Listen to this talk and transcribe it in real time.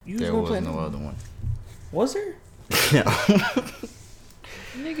There was no other one. Was there? No.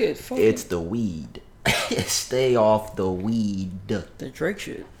 Nigga, fucking... It's the weed. Stay off the weed. The Drake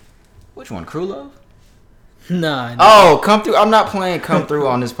shit. Which one? Crew Love? Nah. Oh, Come Through. I'm not playing Come Through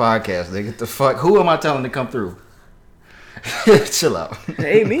on this podcast. Nigga, the fuck? Who am I telling to come through? Chill out.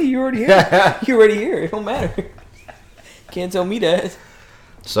 Hey, me, you already here. You already here. It don't matter. Can't tell me that.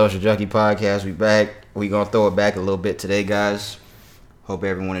 Social Junkie Podcast, we back. We gonna throw it back a little bit today, guys. Hope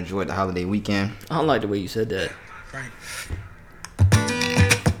everyone enjoyed the holiday weekend. I don't like the way you said that. Right.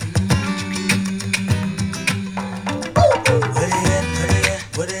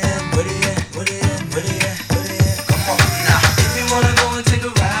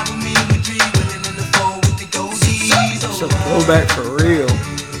 So go back for real.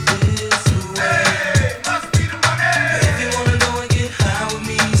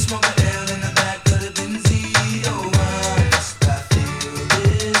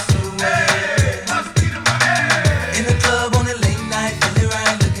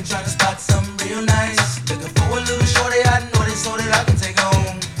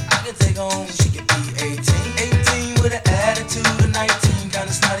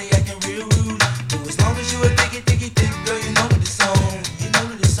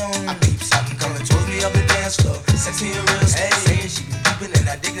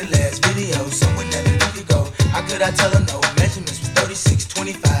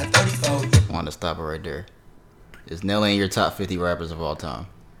 Right there. Is Nelly in your top 50 rappers of all time?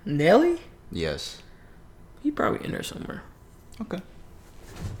 Nelly? Yes. He probably in there somewhere. Okay.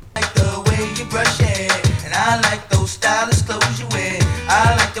 Like the way you brush hair, and I like those stylish clothes you wear.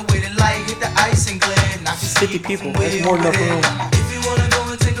 I like the way the light hit the ice and glare. 50 people. That's more than enough room. If you wanna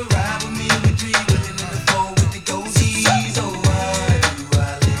go and take a ride with me, we three women in the four with the goatees. Oh, why do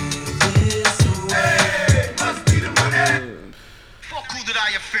I live this way? Hey, must be the money. Fuck who did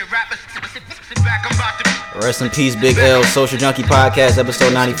I offend? Rappers, sit back, I'm about to. Rest in peace, Big L. Social Junkie Podcast,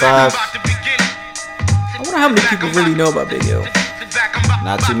 episode 95. I wonder how many people really know about Big L.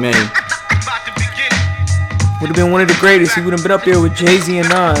 Not too many. Would have been one of the greatest. He would have been up there with Jay-Z and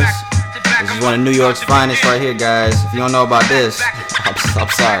Nas. This is one of New York's finest right here, guys. If you don't know about this, I'm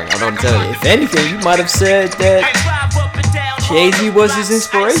sorry. I don't tell you. If anything, you might have said that Jay-Z was his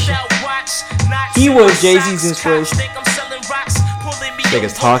inspiration. He was Jay-Z's inspiration. This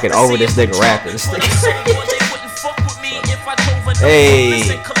nigga's talking over this nigga rapping. This nigga.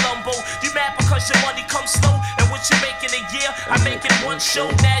 Hey. I make it one show,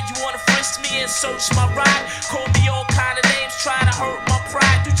 now you wanna frisk me and search my ride. Call me all kind of names, try to hurt my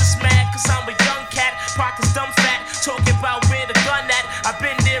pride. You just mad cause I'm a young cat, pockets dumb fat. Talking about where the gun at, I've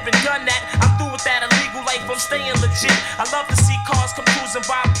been there and done that. I'm through with that illegal life, I'm staying legit. I love to see cars come cruising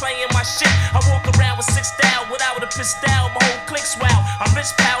by playing my shit. I walk around with 6 style, without a pistol, my whole clique's wow. I'm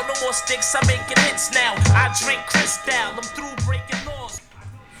rich pal, no more sticks, I'm making hits now. I drink Cristal, I'm through breaking laws.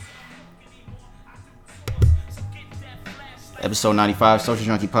 Episode 95, Social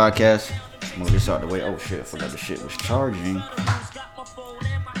Junkie Podcast. Move this out the way. Oh shit, I forgot the shit was charging.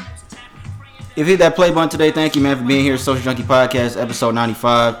 If you hit that play button today, thank you, man, for being here. Social Junkie Podcast, episode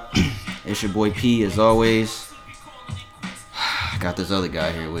 95. It's your boy P, as always. I got this other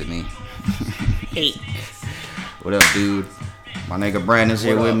guy here with me. Hey. What up, dude? My nigga Brandon's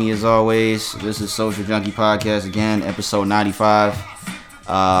here with me, as always. This is Social Junkie Podcast again, episode 95.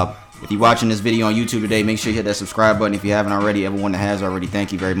 If you're watching this video on YouTube today, make sure you hit that subscribe button if you haven't already. Everyone that has already,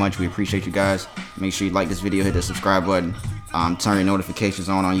 thank you very much. We appreciate you guys. Make sure you like this video, hit the subscribe button. Turn your notifications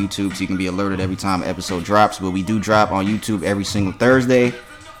on YouTube so you can be alerted every time an episode drops. But we do drop on YouTube every single Thursday.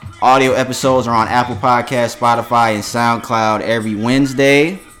 Audio episodes are on Apple Podcasts, Spotify, and SoundCloud every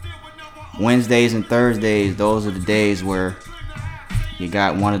Wednesday. Wednesdays and Thursdays, those are the days where you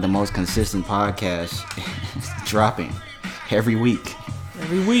got one of the most consistent podcasts dropping every week.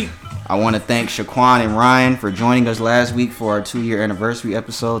 Every week. I want to thank Shaquan and Ryan for joining us last week for our 2-year anniversary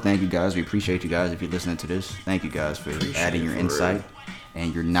episode. Thank you guys. We appreciate you guys if you're listening to this. Thank you guys for adding your insight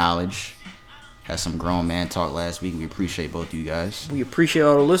and your knowledge. Had some grown man talk last week. We appreciate both of you guys. We appreciate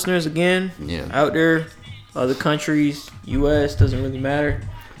all the listeners again. Yeah. Out there, other countries, U.S., doesn't really matter.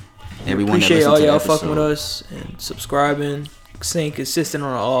 Everyone we appreciate all y'all episode. fucking with us and subscribing, staying consistent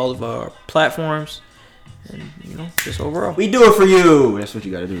on all of our platforms. And, you know, just overall. We do it for you. That's what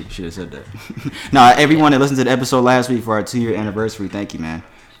you got to do. You should have said that. Nah, everyone that listened to the episode last week for our 2-year anniversary, thank you, man.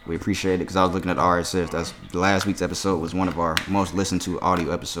 We appreciate it because I was looking at RSS. That's last week's episode was one of our most listened to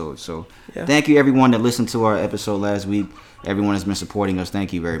audio episodes. So Thank you, everyone that listened to our episode last week. Everyone has been supporting us.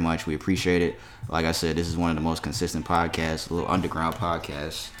 Thank you very much. We appreciate it. Like I said, this is one of the most consistent podcasts, a little underground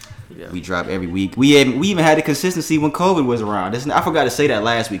podcast. Yeah. We drop every week. We even had the consistency when COVID was around. I forgot to say that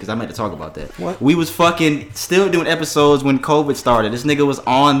last week because I meant to talk about that. What? We was fucking still doing episodes when COVID started. This nigga was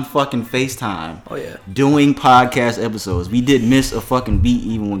on fucking FaceTime. Oh yeah. Doing podcast episodes. We did miss a fucking beat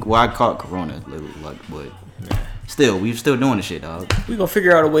even when I caught Corona. But still, we still doing the shit, dog. We gonna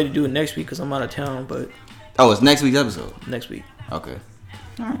figure out a way to do it next week because I'm out of town. But Oh, it's next week's episode. next week, Okay.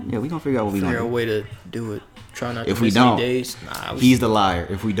 All right. Yeah, we gonna figure out what we figure gonna out a do. way to do it. Try not to If we miss don't, any days. Nah, He's the liar.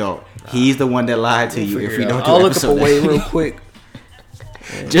 If we don't, he's the one that lied to you. If we don't do I'll look up episode a way next real week. quick.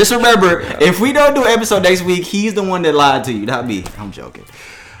 Just remember, if we don't do episode next week, he's the one that lied to you, not me. I'm joking.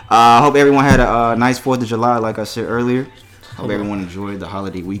 I hope everyone had a nice 4th of July, like I said earlier. Hope everyone enjoyed the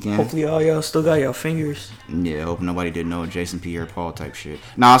holiday weekend. Hopefully all y'all still got y'all fingers. Yeah, hope nobody did no Jason Pierre-Paul type shit.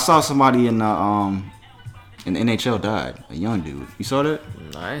 Now I saw somebody in the NHL died. A young dude. You saw that?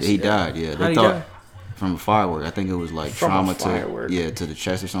 Nice. He died. Yeah, How'd he thought die? from a firework. I think it was like From a trauma firework. to the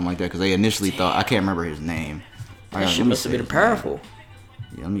chest or something like that. Because they initially thought I can't remember his name. That shit must have been powerful.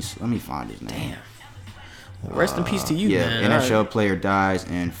 Yeah, let me find his name. Damn. Well, rest in peace to you, Yeah, man. NHL player dies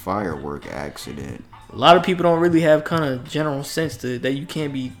in firework accident. A lot of people don't really have kind of general sense that you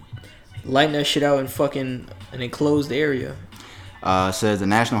can't be lighting that shit out in fucking an enclosed area. Says the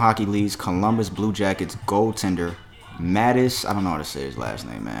National Hockey League's Columbus Blue Jackets goaltender Mattis, I don't know how to say his last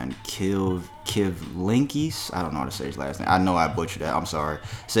name, man. Kivlinkis, I don't know how to say his last name. I know I butchered that. I'm sorry.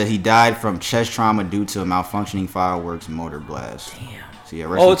 Said he died from chest trauma due to a malfunctioning fireworks motor blast. Damn. So yeah,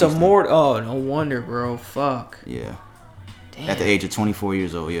 rest Oh, in it's a peace to him. mortar. Oh, no wonder, bro. Fuck. Yeah, Damn. at the age of 24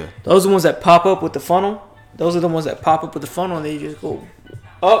 years old. Yeah. Those are the ones that pop up with the funnel. Those are the ones that pop up with the funnel and they just go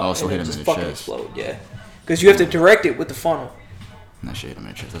up. Oh, so and hit then him just in the fucking chest. explode. Yeah. Because you have to direct it with the funnel. That shit, I'm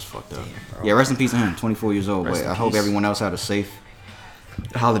in chest. That's fucked up. Damn, bro. Yeah, rest in peace to him. 24 years old. Rest But in I hope peace. everyone else had a safe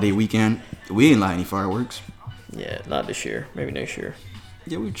holiday weekend. We didn't light any fireworks. Yeah, not this year. Maybe next year.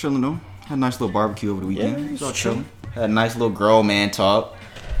 Yeah, we were chilling though. Had a nice little barbecue over the weekend. Yeah, We was all it's chilling. Had a nice little grown man talk.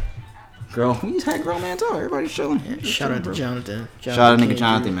 We just had grown man talk. Everybody's chilling. Yeah, Just shout chilling, out to bro. Jonathan. Shout out to nigga King,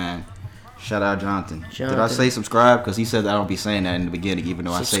 Jonathan, dude. man. Shout out Jonathan. Did I Jonathan. say subscribe? Because he said I don't be saying that in the beginning, even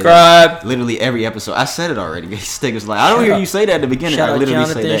though I say Subscribe. that literally every episode. I said it already. Stickers like I don't Shout hear out- you say that at the beginning. Shout I out literally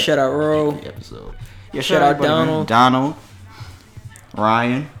Jonathan. say that Shout out Ro. every episode. Yeah, Shout out everybody, man. Donald. Donald.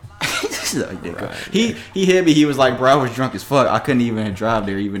 Ryan. He hit me. He was like, bro, I was drunk as fuck. I couldn't even drive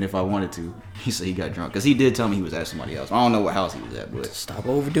there even if I wanted to. He said he got drunk because he did tell me he was at somebody else. I don't know what house he was at, but Stop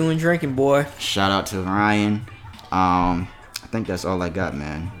overdoing drinking, boy. shout out to Ryan. I think that's all I got,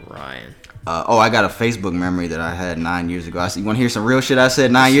 man. Ryan. I got a Facebook memory that I had 9 years ago. You want to hear some real shit I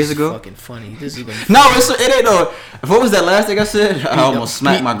said 9 years ago? Fucking funny. This is gonna No, it ain't no. What was that last thing I said? I almost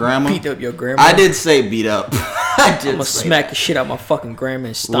smacked my grandma. Beat up your grandma. I did say beat up. I did I'm gonna say smack that. the shit out my fucking grandma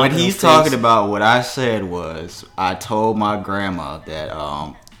and stomp What her in he's the talking face. about, what I said was, I told my grandma that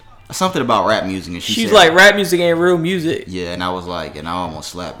something about rap music, and She's said, like, rap music ain't real music. yeah, and I was like, and I almost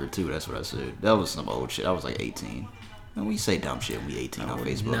slapped her too. That's what I said. That was some old shit. I was like 18. And we say dumb shit when we 18 on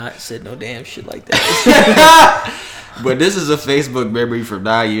Facebook. Not said no damn shit like that. But this is a Facebook memory from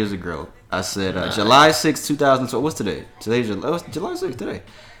 9 years ago. I said July 6, 2012. What's today? Today's July 6 today.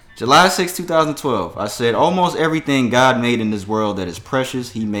 July 6, 2012. I said almost everything God made in this world that is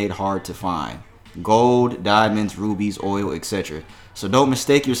precious, he made hard to find. Gold, diamonds, rubies, oil, etc. So don't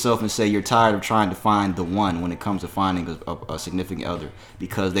mistake yourself and say you're tired of trying to find the one when it comes to finding a significant other,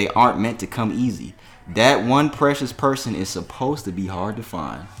 because they aren't meant to come easy. That one precious person is supposed to be hard to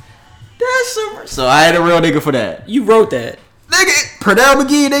find. That's super. So I had a real nigga for that. You wrote that. Nigga, Pernell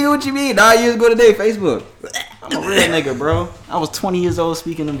McGee, nigga, what you mean? 9 years ago today, Facebook. I'm a real nigga, bro. I was 20 years old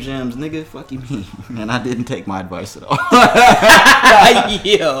speaking them gems, nigga. Fuck you mean? And I didn't take my advice at all.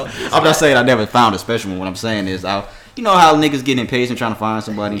 Yo. I'm not saying I never found a special one. What I'm saying is, you know how niggas get impatient trying to find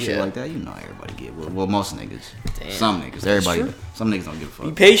somebody and shit Yeah. like that? You know how everybody get. Well, most niggas. Damn. Some niggas. Everybody. true. Some niggas don't give a Be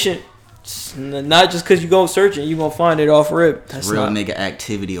fuck. patient. Not just because you go searching, you gonna find it off rip. That's Real not, nigga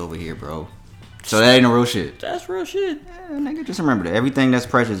activity over here, bro. So that ain't no real shit. That's real shit. Yeah, nigga, just remember that. Everything that's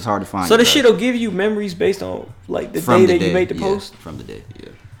precious is hard to find. So the you shit guys. will give you memories based on like the From day the that you made the yeah, post. From the day, yeah.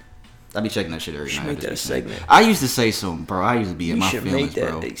 I be checking that shit every should night. make I that just a be saying- segment. I used to say something, bro. I used to be in You my should feelings, make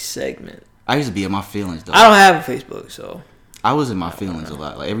that bro. a segment. I used to be in my feelings, though. I don't have a Facebook, so I was in my feelings a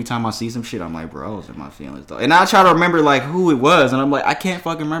lot. Like every time I see some shit, I'm like, bro, I was in my feelings, though. And I try to remember like who it was, and I'm like, I can't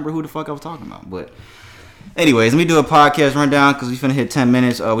fucking remember who the fuck I was talking about. But anyways, let me do a podcast rundown because we finna hit 10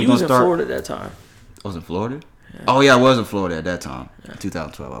 minutes. We you gonna was in start. Florida at that time. I was in Florida. Oh yeah, I was in Florida at that time.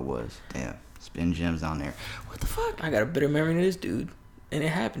 2012, I was. Damn, spin gems down there. What the fuck? I got a better memory than this dude, and it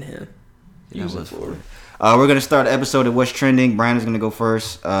happened to him. Use it for. We're gonna start the episode of What's Trending. Brandon's gonna go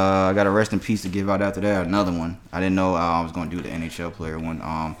first. I got a rest in peace to give out after that. Another one. I didn't know I was gonna do the NHL player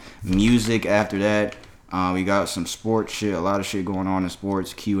one. Music after that. We got some sports shit. A lot of shit going on in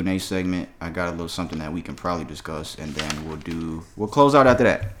sports. Q&A segment. I got a little something that we can probably discuss, and then we'll close out after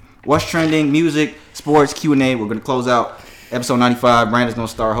that. What's trending? Music, sports, Q&A. We're gonna close out episode 95. Brandon's gonna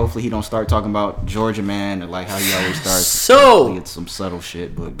start. Hopefully he don't start talking about Georgia Man or like how he always starts. So hopefully it's some subtle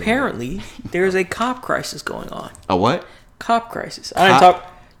shit, but apparently there's a cop crisis going on. a what? Cop crisis. I didn't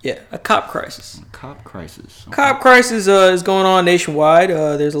talk. Yeah, a cop crisis. Cop crisis. Okay. Cop crisis is going on nationwide.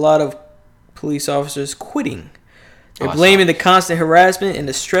 There's a lot of police officers quitting. They're blaming the constant harassment and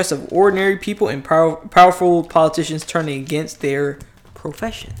the stress of ordinary people and powerful politicians turning against their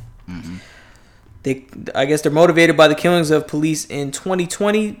profession. I guess they're motivated by the killings of police in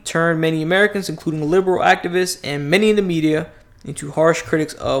 2020, turned many Americans, including liberal activists and many in the media, into harsh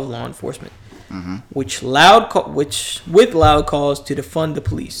critics of law enforcement, with loud calls to defund the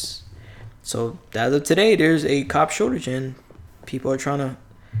police. So as of today, there's a cop shortage, and people are trying to,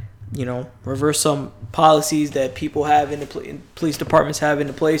 reverse some policies that people have in the police departments have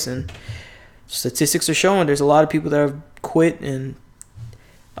into place, and statistics are showing there's a lot of people that have quit. And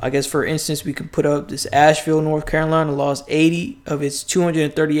I guess, for instance, we could put up this Asheville, North Carolina, lost 80 of its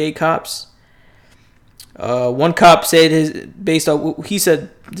 238 cops. One cop said he said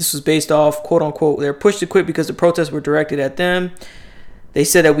this was based off, quote unquote, they're pushed to quit because the protests were directed at them. They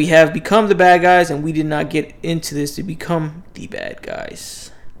said that we have become the bad guys and we did not get into this to become the bad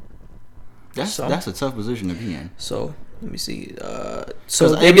guys. That's a tough position to be in. So let me see.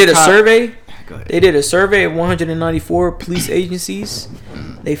 So they did a survey. Go ahead. They did a survey of 194 police agencies.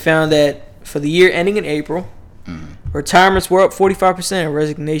 They found that for the year ending in April, retirements were up 45% and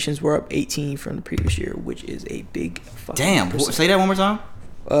resignations were up 18% from the previous year, which is a big fucking Damn. percent. Say that one more time.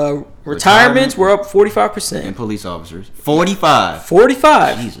 Retirements were up 45%. And police officers. 45.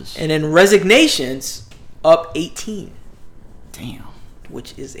 45. Jesus. And then resignations up 18%, Damn.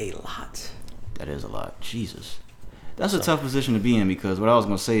 which is a lot. That is a lot. Jesus. That's a tough position to be in, because what I was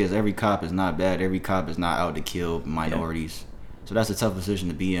going to say is every cop is not bad. Every cop is not out to kill minorities. Yeah. So that's a tough position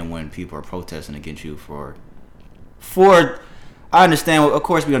to be in when people are protesting against you for I understand. Of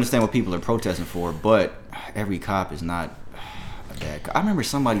course, we understand what people are protesting for, but every cop is not a bad cop. I remember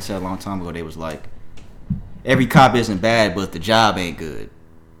somebody said a long time ago, they was like, every cop isn't bad, but the job ain't good.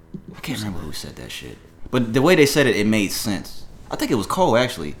 I can't remember who said that shit. But the way they said it, it made sense. I think it was Cole,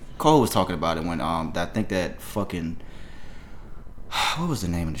 actually. Cole was talking about it when I think that fucking, what was the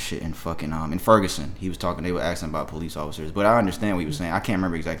name of the shit in fucking in Ferguson? He was talking. They were asking about police officers, but I understand what he was saying. I can't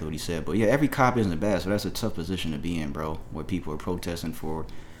remember exactly what he said, but yeah, every cop isn't bad, so that's a tough position to be in, bro. Where people are protesting for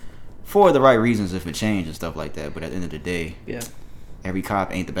the right reasons, if it changed and stuff like that. But at the end of the day, Yeah. every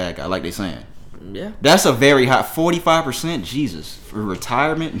cop ain't the bad guy, like they saying. Yeah. That's a very high 45%. Jesus, for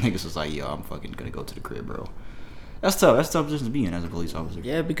retirement, niggas was like, yo, I'm fucking gonna go to the crib, bro. That's tough. That's a tough position to be in as a police officer.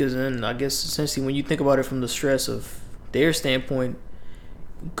 Yeah, because then I guess essentially when you think about it from the stress of their standpoint,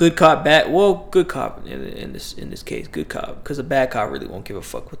 good cop, bad. Well, good cop in this case, good cop, because a bad cop really won't give a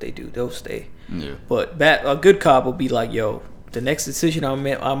fuck what they do. They'll stay. Yeah. But a good cop will be like, yo, the next decision I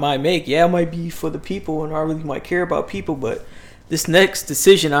might make, yeah, it might be for the people, and I really might care about people, but this next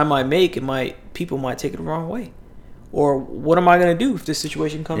decision I might make, people might take it the wrong way, or what am I gonna do if this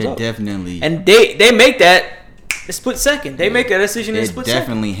situation comes up? Definitely. And they make that a split second. They make that decision in a split It second.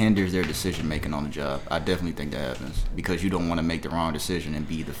 definitely hinders their decision making on the job. I definitely think that happens because you don't want to make the wrong decision and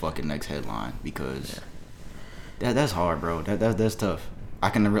be the fucking next headline, because that's hard, bro. That's tough. I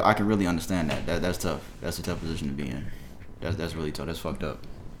can really understand that. That's tough. That's a tough position to be in. That's really tough. That's fucked up.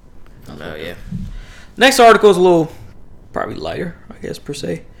 Oh yeah. Next article is a little probably lighter, I guess, per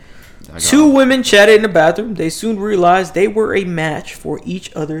se. Two women chatted in the bathroom. They soon realized they were a match for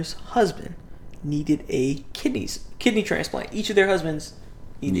each other's husband. Needed a kidney transplant. Each of their husbands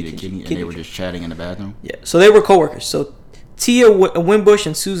needed a kidney, and they were just chatting in the bathroom. Yeah, so they were coworkers. So Tia Winbush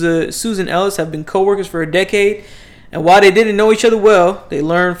and Susan Ellis have been coworkers for a decade, and while they didn't know each other well, they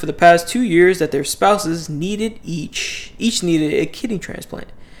learned for the past 2 years that their spouses each needed a kidney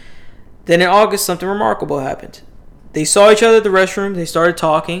transplant. Then in August, something remarkable happened. They saw each other at the restroom. They started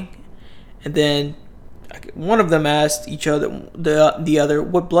talking, and then one of them asked each other, the other,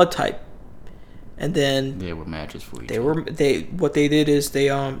 what blood type. And then they were matches for each other. What they did is they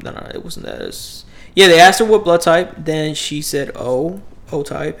no, it wasn't that. They asked her what blood type. Then she said O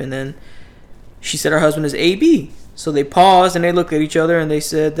type, and then she said her husband is AB. So they paused and they looked at each other and they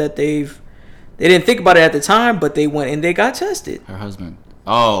said that they didn't think about it at the time, but they went and they got tested. Her husband.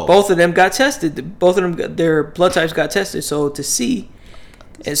 Oh. Both of them got tested. Both of them, their blood types got tested. So to see,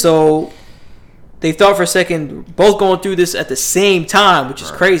 and so they thought for a second both going through this at the same time, which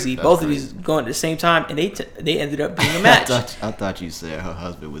is crazy. That's Both crazy. of these going at the same time, and they ended up being a match. I thought you said her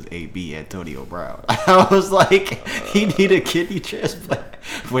husband was AB Antonio Brown. I was like, he needed a kidney transplant.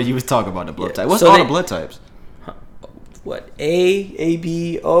 When you was talking about the blood type. What's So all they- the blood types? What A,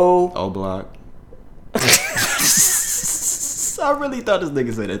 B, O? O block. I really thought this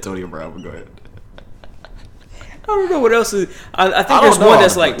nigga said Antonio Brown, but go ahead. I don't know what else is. I think don't there's know one all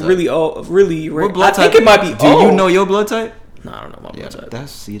that's the like blood really really rare. What blood I think type? it might be Do O. you know your blood type? No, I don't know my Yeah, blood type.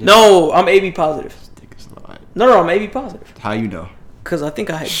 that's see that. No, I'm AB positive. Niggas lie. No, I'm AB positive. How you know? Because I think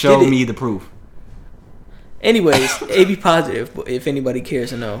I Show did it. me the proof. Anyways, AB positive, if anybody cares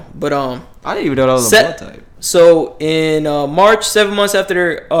to know. But I didn't even know that was a Set- blood type. So in March, 7 months after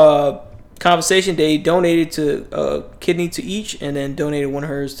their conversation, they donated to kidney to each, and then donated one of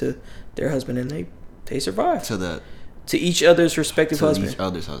hers to their husband, and they survived to each other's respective husband. each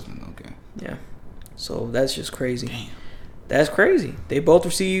other's husband. Okay. Yeah. So that's just crazy. Damn. That's crazy. They both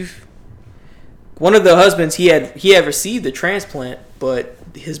receive. One of the husbands he had received the transplant, but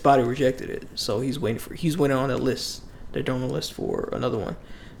his body rejected it. So he's waiting on a list. They're doing a list for another one.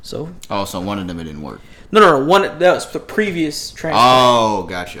 So Oh, so one of them it didn't work. no. One that was the previous transplant. Oh,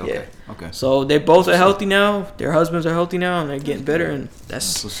 gotcha. Okay. Yeah. Okay. So they both are healthy now. Their husbands are healthy now, and they're getting better. And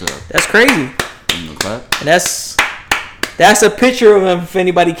That's what's up. that's crazy. You know, clap. And that's a picture of him if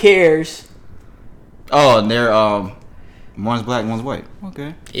anybody cares. Oh, and they're one's black, one's white.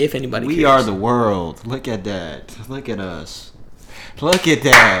 Okay. If anybody We cares. are the world. Look at that. Look at us. Look at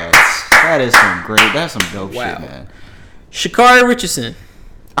that. That is some great. That's some dope Wow. shit, man. Sha'Carri Richardson.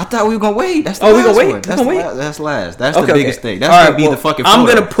 I thought we were gonna wait. That's the Oh, we last gonna wait? one. We That's gonna the wait? That's last. That's Okay, the biggest okay. thing. That's All gonna right, be well, the fucking. I'm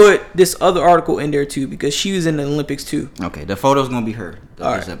photo. gonna put this other article in there too because she was in the Olympics too. Okay, the photo's gonna be her.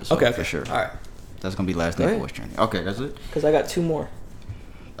 All This right. episode, Okay. for sure. All right. That's gonna be last Go name ahead. voice journey. Okay, that's it. Because I got two more.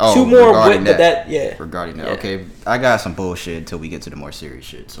 Oh, Two more, regarding but that yeah. Regarding that, Yeah. okay, I got some bullshit until we get to the more serious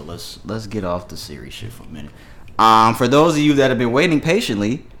shit. So let's get off the serious shit for a minute. For those of you that have been waiting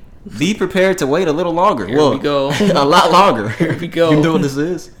patiently, be prepared to wait a little longer. Here we go. a lot longer. Here we go. You know what this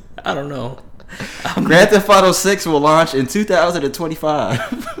is? I don't know. Grand Theft Auto 6 will launch in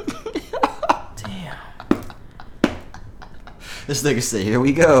 2025. Damn. This nigga said, "Here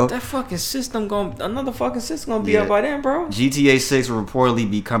we go." That fucking system another fucking system gonna be Yeah. up by then, bro. GTA 6 will reportedly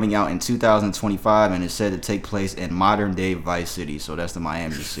be coming out in 2025 and is said to take place in modern day Vice City. So that's the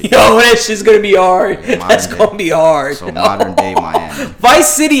Miami city. Yo, that shit's gonna be hard. That's day. gonna be hard. So modern day Miami. Vice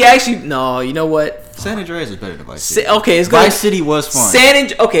City actually no. You know what? San Andreas is better than Vice City. Okay, it's gonna Vice City was fun.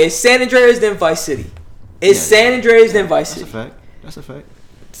 San Andreas then Vice City. It's Yeah, San Andreas then Vice That's a City. fact. That's a fact.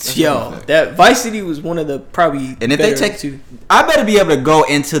 Yo, a fact. that Vice City was one of the probably. And if they better take, two. I better be able to go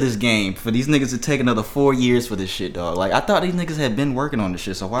into this game for these niggas to take another 4 years for this shit, dog. Like I thought these niggas had been working on this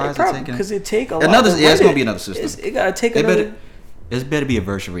shit. So why is it taking? Because it take a Another- lot. to yeah, it's run gonna be another system. It gotta take It another. better, it better be a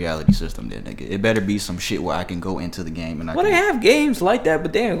virtual reality system, then, nigga. It better be some shit where I can go into the game and I Well, can. they have games like that,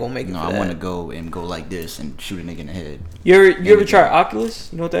 but they ain't gonna make it. No, for I that. want to go like this and shoot a nigga in the head. You ever the try game. Oculus?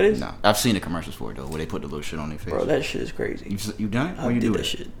 You know what that is? No, I've seen the commercials for it though, where they put the little shit on their face. Bro, that shit is crazy. You done? I Where you did do that it?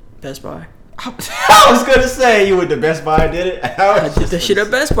 shit. Best Buy. I was gonna say you were the Best Buy did it. I did that shit at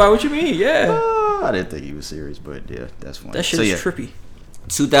Best Buy. What you mean? Yeah. I didn't think he was serious, but yeah, that's funny. That shit So, is yeah. trippy.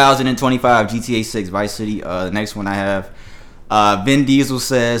 2025 GTA 6 Vice City. The next one I have, Vin Diesel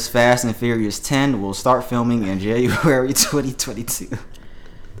says Fast and Furious 10 will start filming in January 2022.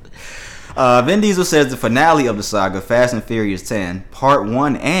 Vin Diesel says the finale of the saga, Fast and Furious 10, Part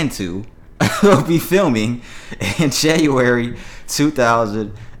 1 and 2, will be filming in January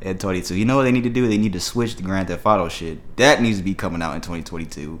 2022. You know what they need to do? They need to switch the Grand Theft Auto shit. That needs to be coming out in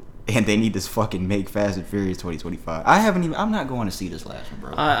 2022. And they need to fucking make Fast and Furious 2025. I'm not going to see this last one,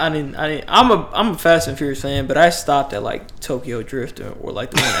 bro. I didn't. I'm a Fast and Furious fan, but I stopped at like Tokyo Drift or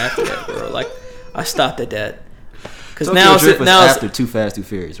like the one after that, bro. Like I stopped at that because Tokyo now Drift was now after Too Fast, Too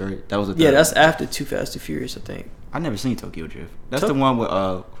Furious, right? That was the third yeah, that's one. after Too Fast, Too Furious, I think. I never seen Tokyo Drift. That's To- the one with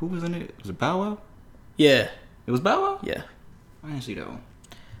who was in it? Was it Bow Wow? Yeah, It was Bow Wow? yeah, I didn't see that one.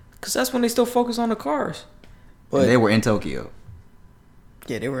 because that's when they still focus on the cars. But And they were in Tokyo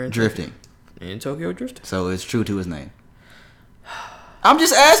yeah, they were in drifting, in Tokyo Drift. so it's true to his name. I'm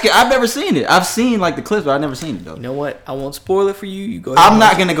just asking. I've never seen it. I've seen like the clips, but I've never seen it though. You know what? I won't spoil it for you. You go. Ahead I'm and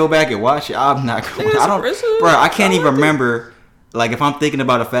not watch gonna go back and watch it. I'm not. Going, It's I don't, aggressive. bro. I can't I even like it. remember. Like if I'm thinking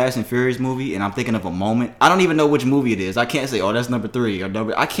about a Fast and Furious movie and I'm thinking of a moment, I don't even know which movie it is. I can't say, oh, that's number 3 or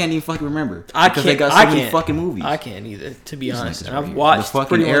number. I can't even fucking remember because they got so many fucking movies. I can't either, to be These honest. niggas And are I've weird. watched the fucking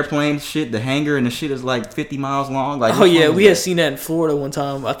pretty much. airplane shit, the hangar and the shit is like 50 miles long. Like, Oh which yeah, one was we had that? seen that in Florida one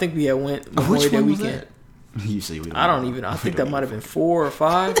time. I think we had went Memorial Which Day one was weekend. that? You see, we I don't even. I think that might have been 4 or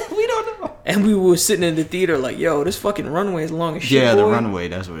 5. We don't know. And we were sitting in the theater like, yo, this fucking runway is long as shit. Yeah, the boy. runway.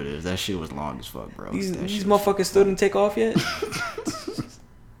 That's what it is. That shit was long as fuck, bro. These That shit was- motherfuckers still didn't take off yet.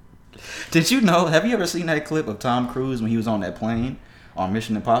 Did you know? Have you ever seen that clip of Tom Cruise when he was on that plane on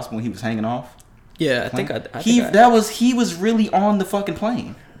Mission Impossible? When he was hanging off. Yeah, Plane? I think I He was really on the fucking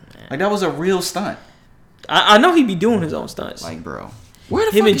plane. Like that was a real stunt. I know he be doing his own stunts. Like, bro, where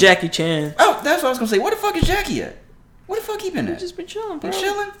the him fuck and is- Jackie Chan. Oh, that's what I was gonna say. Where the fuck is Jackie at? Where the fuck he been He at? just been chilling, bro. Been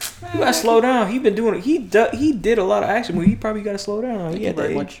chilling. You gotta slow down. He been doing it. He did a lot of action movies. He probably gotta slow down. Thank He you had very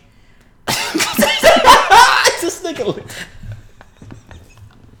that much. This nigga.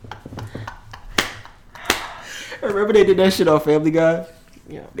 Remember they did that shit on Family Guy?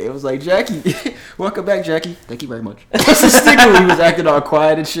 Yeah. It was like, Jackie, welcome back, Jackie. Thank you very much. That's a sticker when he was acting all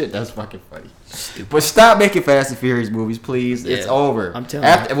quiet and shit. That's fucking funny. But stop making Fast and Furious movies, please. It's Yeah, over. I'm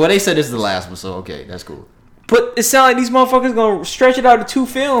telling you. Well, they said this is the last one, so okay, that's cool. But it sounds like these motherfuckers gonna stretch it out to 2 It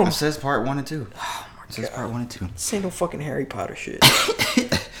films. says part 1 and 2. It says part 1 and 2. This ain't no fucking Harry Potter shit.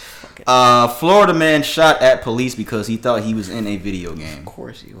 Florida man shot at police because he thought he was in a video game. Of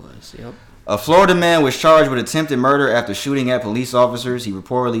course he was. Yep. A Florida man was charged with attempted murder after shooting at police officers. He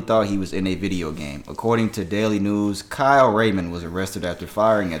reportedly thought he was in a video game. According to Daily News, Kyle Raymond was arrested after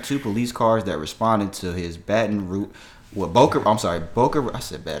firing at 2 police cars that responded to his Baton Rouge Boca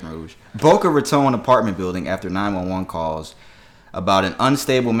Raton apartment building after 911 calls about an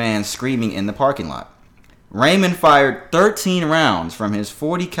unstable man screaming in the parking lot. Raymond fired 13 rounds from his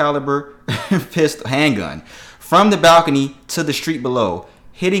 .40 caliber pistol handgun from the balcony to the street below,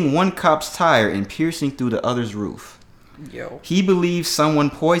 hitting one cop's tire and piercing through the other's roof. Yo. He believes someone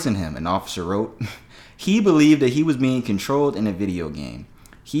poisoned him, an officer wrote. He believed that he was being controlled in a video game.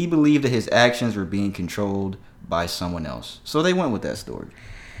 He believed that his actions were being controlled by someone else. So they went with that story.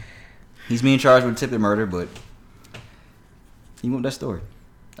 He's being charged with attempted murder, but he went with that story.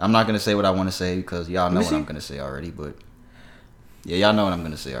 I'm not going to say what I want to say because y'all know what I'm going to say already, but yeah, y'all know what I'm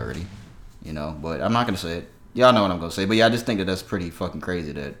going to say already, you know, but I'm not going to say it. Y'all know what I'm going to say, but yeah, I just think that that's pretty fucking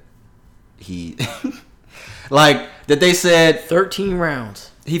crazy that he, like, that they said 13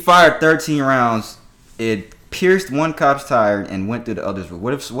 rounds. he fired 13 rounds, it pierced one cop's tire and went through the other's roof.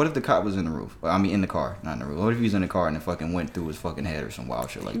 What if the cop was in the roof? I mean, in the car, not in the roof. What if he was in the car and it fucking went through his fucking head or some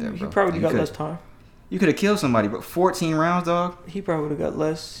wild shit like that, bro? He probably Like, got you less could- time. You could have killed somebody, bro. 14 rounds, dog. He probably would have got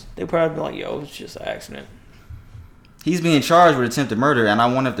less. They probably been like, yo, it was just an accident. He's being charged with attempted murder, and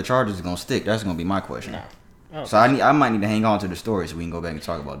I wonder if the charges are gonna stick. That's gonna be my question. No. So I might need to hang on to the story so we can go back and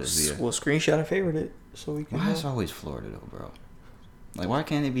talk about this video. Well, screenshot and favorite it so we can. Why is it always Florida though, bro? Like, why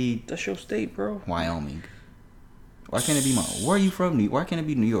can't it be That's your state, bro. Wyoming? Why can't it be where are you from? Why can't it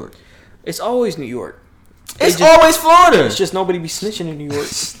be New York? It's always New York. It's just- always Florida. It's just nobody be snitching in New York.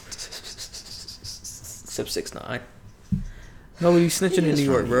 Except 6ix9ine. Nobody be snitching in New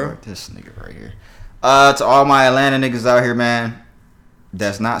York, bro. This nigga right here. To all my Atlanta niggas out here, man,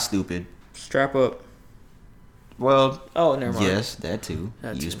 that's not stupid. Strap up. Well, Oh, never mind. yes, that too.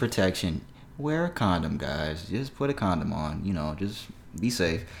 That Use too. protection. Wear a condom, guys. Just put a condom on. You know, just be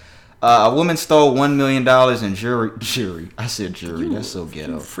safe. A woman stole $1 million in jewelry. I said jewelry. That's so You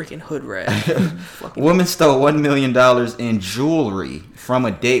ghetto. freaking hood rat. A woman stole $1 million in jewelry from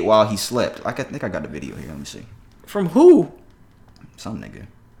a date while he slept. I think I got the video here. Let me see. From who? Some nigga.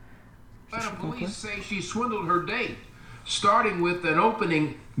 Atlanta police say she swindled her date, starting with an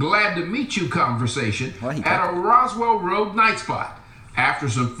opening glad to meet you conversation Why he at got a Roswell Road night spot. After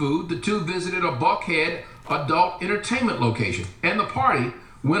some food, the two visited a Buckhead adult entertainment location, and the party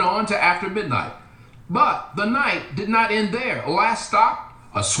went on to after midnight. But the night did not end there. Last stop,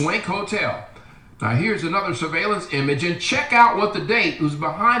 a Swank Hotel. Now here's another surveillance image, and check out what the date who's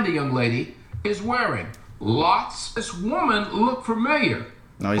behind the young lady is wearing. Lots. This woman looked familiar.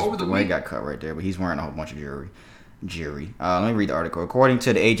 No, he's Over the the way week- got cut right there, but he's wearing a whole bunch of jewelry. Let me read the article. According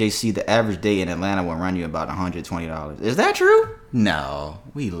to the AJC, the average day in Atlanta will run you about $120. Is that true? No,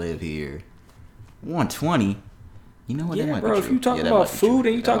 we live here. 120. You know what? Yeah, that might bro, be if true. you talking that about might be true. food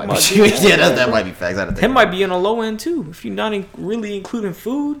and you That talking might be about true. dinner, Yeah, that might be facts. I had to think Him about might be on a low end too. If you're not really including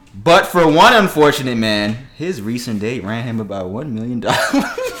food. it. But for one unfortunate man, his recent date ran him about $1 million.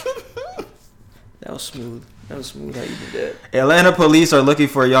 That was smooth. That was smooth how you did that. Atlanta police are looking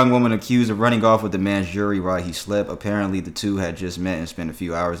for a young woman accused of running off with the man's jewelry while he slept. Apparently, the two had just met and spent a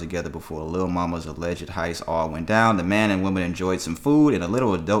few hours together before Lil Mama's alleged heist all went down. The man and woman enjoyed some food and a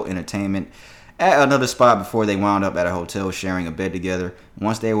little adult entertainment at another spot before they wound up at a hotel sharing a bed together.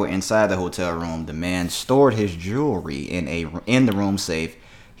 Once they were inside the hotel room, the man stored his jewelry in the room safe.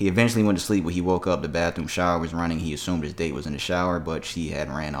 He eventually went to sleep. When he woke up, the bathroom shower was running. He assumed his date was in the shower, but she had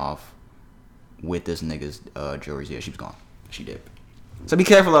ran off with this nigga's jewelry. Yeah, she was gone. She did. So be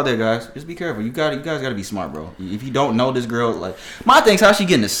careful out there, guys. Just be careful. You guys gotta be smart, bro. If you don't know this girl, like my thing's how she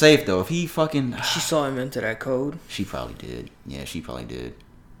getting the safe though. If he fucking, She saw him into that code. she probably did. Yeah, she probably did.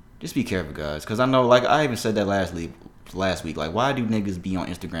 Just be careful, guys, because I know, like I even said that last week. Like, why do niggas be on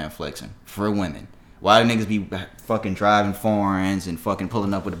Instagram flexing for women? Why do niggas be fucking driving foreigns and fucking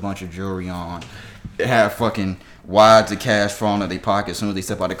pulling up with a bunch of jewelry on? They have fucking wads of cash falling out of their pocket as soon as they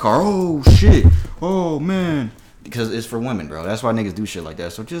step out the car. Oh shit! Oh man! Because it's for women, bro. That's why niggas do shit like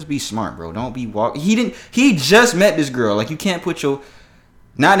that. So just be smart, bro. Don't be He just met this girl. Like you can't put your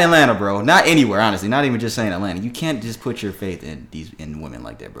not in Atlanta, bro. Not anywhere, honestly. Not even just saying Atlanta. You can't just put your faith in women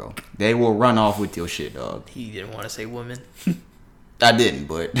like that, bro. They will run off with your shit, dog. He didn't want to say woman. I didn't,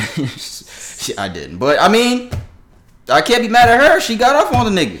 but I didn't. But I mean, I can't be mad at her. She got off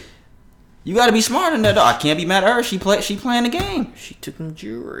on the nigga. You gotta be smart in that, dog. I can't be mad at her. She playing the game. She took him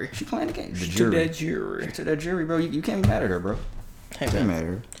jewelry. She playing the game. She took that jewelry. She took that jewelry, bro. You can't be mad at her, bro. Hey, Can't be man. mad at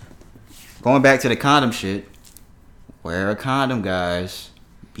her. Going back to the condom shit. Wear a condom, guys.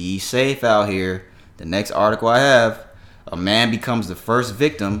 Be safe out here. The next article I have. A man becomes the first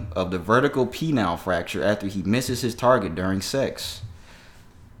victim of the vertical penile fracture after he misses his target during sex.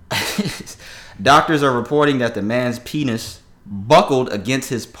 Doctors are reporting that the man's penis buckled against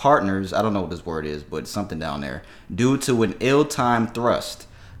his partner's, I don't know what this word is, but something down there, due to an ill-timed thrust.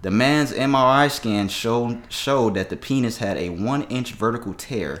 The man's MRI scan showed that the penis had a 1-inch vertical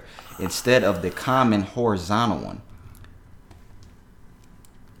tear instead of the common horizontal one.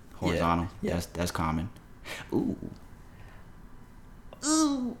 Horizontal? Yeah. That's common. Ooh.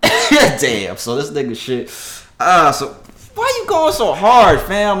 Damn, so this nigga shit. So why you going so hard,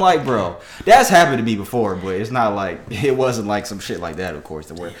 fam? Like, bro, that's happened to me before, but it's not like it wasn't like some shit like that, of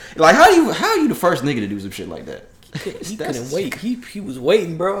course. Like, how are you the first nigga to do some shit like that? He couldn't wait. He was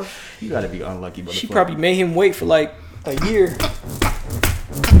waiting, bro. You gotta be unlucky, motherfucker. She probably made him wait for like a year.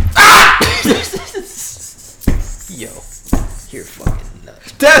 Yo, you're fucking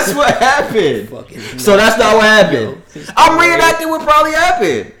nuts. That's what happened. Fucking So that's not what happened. Yo, I'm reenacting what probably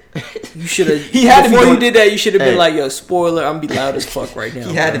happened. You should have. He had to be before you doing- did that. You should have been Hey. like, "Yo, spoiler, I'm gonna be loud as fuck right now."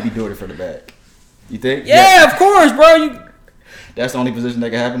 He had to bro. be doing it from the back. You think? Yeah, of course, bro. That's the only position that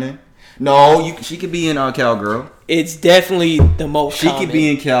can happen in? No, she could be in Cowgirl. It's definitely the most. She common. could be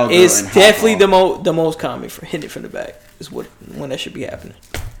in Cowgirl. It's and definitely Hot the most common for hitting it from the back. Is when that should be happening.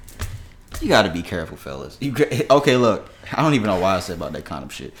 You gotta be careful, fellas. Okay, look. I don't even know why I said about that condom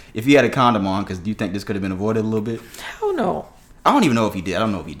shit. If you had a condom on, because do you think this could have been avoided a little bit? Hell no. I don't even know if he did. I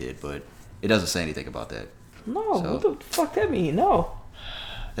don't know if he did, but it doesn't say anything about that. No, So- what the fuck that mean? No.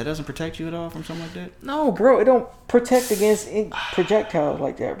 That doesn't protect you at all from something like that? No, bro, it don't protect against projectiles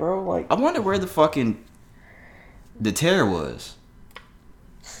like that, bro. Like, I wonder where the tear was.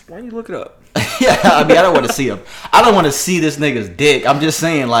 why don't you look it up? Yeah, I mean, I don't want to see him. I don't want to see this nigga's dick. I'm just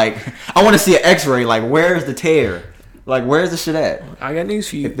saying, like, I want to see an X-ray. Like, where's the tear? Like, where's the shit at? I got news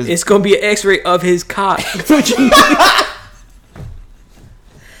for you. If it's- It's gonna be an X-ray of his cock.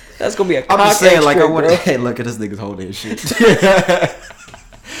 That's gonna be a cock I'm just saying, X-ray, like, I want bro. to. Hey, look at this nigga's holding his shit.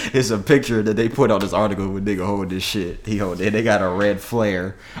 It's a picture that they put on this article with nigga holding this shit. He hold it. They got a red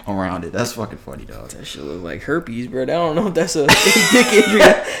flare around it. That's fucking funny, dog. That shit look like herpes, bro. I don't know if that's a dick injury.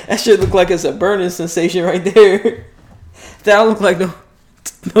 That shit look like it's a burning sensation right there. That don't look like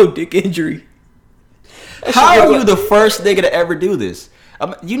no dick injury. That How shit are look you like- the first nigga to ever do this?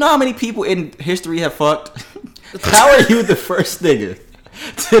 You know how many people in history have fucked? How are you the first nigga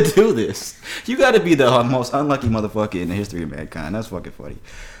to do this? You got to be the most unlucky motherfucker in the history of mankind. That's fucking funny.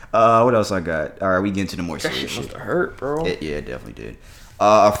 What else I got? All right, we get into the more That serious shit must shit. have hurt, bro. Yeah, it definitely did.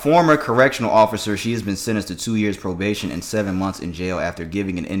 A former correctional officer, she has been sentenced to 2 years probation and 7 months in jail after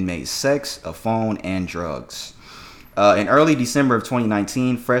giving an inmate sex, a phone, and drugs. In early December of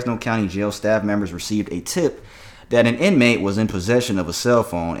 2019, Fresno County Jail staff members received a tip that an inmate was in possession of a cell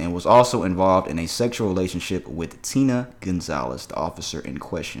phone and was also involved in a sexual relationship with Tina Gonzalez, the officer in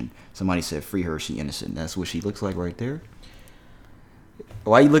question. Somebody said, "Free her, she innocent." That's what she looks like right there.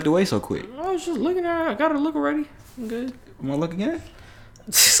 Why you looked away so quick? I was just looking at her. I got her look already. I'm good. Want to look again?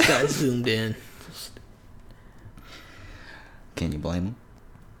 This guy zoomed in. Can you blame him?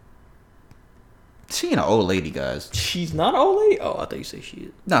 She ain't an old lady, guys. She's not an old lady? Oh, I thought you said she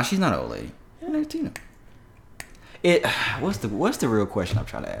is. No, she's not an old lady. Yeah, Tina. What's the real question I'm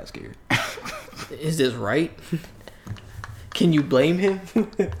trying to ask here? Is this right? Can you blame him?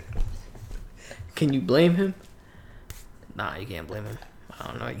 Can you blame him? Nah, you can't blame him. I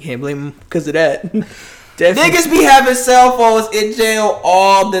don't know. You can't blame him because of that. Definitely. Niggas be having cell phones in jail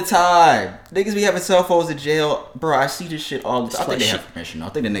all the time. Niggas be having cell phones in jail. Bro, I see this shit all the time. I think they have permission. I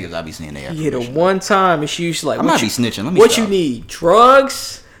think the niggas I be seeing they have You hit permission. her one time and she used to like, I might be snitching. Let me what stop. you need?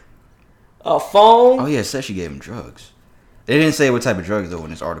 Drugs? A phone? Oh, yeah, it said she gave him drugs. They didn't say what type of drugs, though, in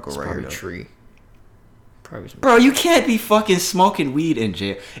this article right here, Probably though. tree. Probably some Bro, you can't be fucking smoking weed in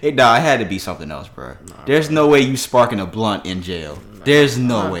jail. It had to be something else, bro. There's no way you sparking a blunt in jail. There's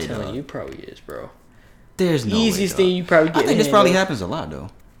no I'm way, telling dog. you, it probably is, bro. There's no Easiest way, thing you probably get. I think this in, probably bro. happens a lot, though.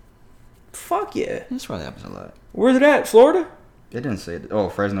 Fuck yeah. This probably happens a lot. Where's it at? Florida? They didn't say it. Oh,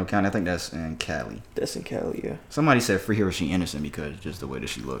 Fresno County. I think that's in Cali. That's in Cali, yeah. Somebody said free her, she innocent because just the way that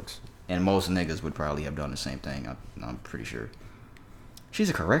she looks. And most niggas would probably have done the same thing. I'm pretty sure. She's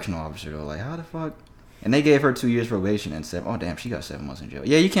a correctional officer, though. Like, how the fuck? And they gave her 2 years probation and said, oh, damn, she got 7 months in jail.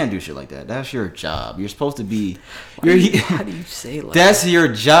 Yeah, you can't do shit like that. That's your job. You're supposed to be... How do you say it like That's your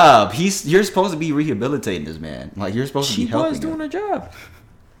job. You're supposed to be rehabilitating this man. Like, you're supposed to She be helping was doing him. her job.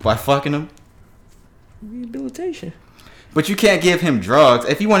 By fucking him. Rehabilitation. But you can't give him drugs.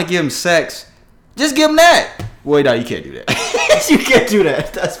 If you want to give him sex, just give him that. Wait, no, you can't do that. You can't do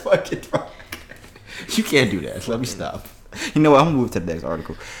that. That's fucking wrong. You can't do that. Let me stop. You know what? I'm going to move to the next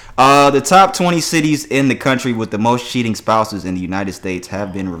article. The top 20 cities in the country with the most cheating spouses in the United States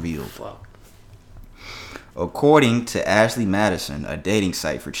have been revealed. Fuck. According to Ashley Madison, a dating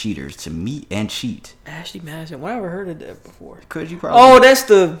site for cheaters to meet and cheat. Ashley Madison. Why have I heard of that before? Could you probably... Oh,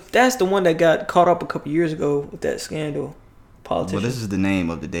 that's the one that got caught up a couple years ago with that scandal. Politician. Well, this is the name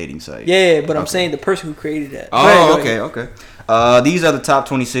of the dating site. Yeah, but I'm Okay. saying the person who created that. Oh, Go ahead. okay. These are the top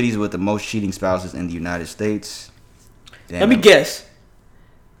 20 cities with the most cheating spouses in the United States. Damn, Let me guess.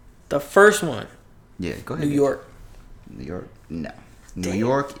 The first one, Yeah, go ahead. New York. New York? No. New Damn.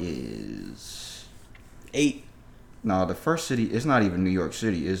 York is... 8. No, the first city, it's not even New York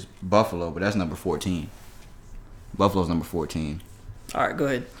City. It's Buffalo, but that's number 14. Buffalo's number 14. All right, go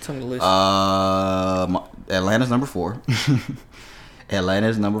ahead. Tell me the list. Atlanta's number 4.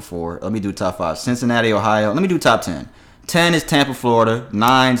 Atlanta's number 4. Let me do top 5. Cincinnati, Ohio. Let me do top 10. 10 is Tampa, Florida.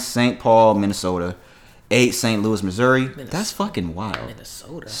 9, St. Paul, Minnesota. 8, St. Louis, Missouri. That's fucking wild.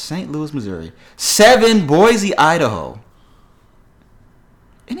 Minnesota. St. Louis, Missouri. 7, Boise, Idaho.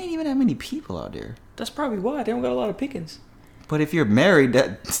 It ain't even that many people out there. That's probably why they don't got a lot of pickings. But if you're married,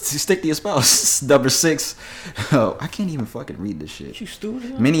 that stick to your spouse. Number 6. Oh, I can't even fucking read this shit. You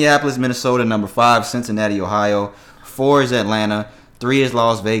stupid. Minneapolis, Minnesota. Number 5, Cincinnati, Ohio. 4 is Atlanta. 3 is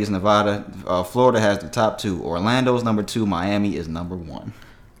Las Vegas, Nevada. Florida has the top 2. Orlando's number 2. Miami is number 1.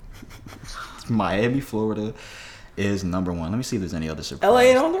 Miami, Florida is number 1. Let me see if there's any other surprises. LA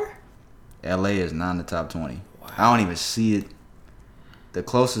ain't on there? LA is not in the top 20. I don't even see it. The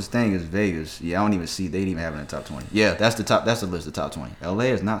closest thing is Vegas. Yeah, I don't even see. They didn't even have it in the top 20. Yeah, that's the top. That's the list of top 20. LA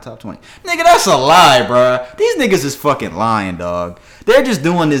is not top 20. Nigga, that's a lie, bro. These niggas is fucking lying, dog. They're just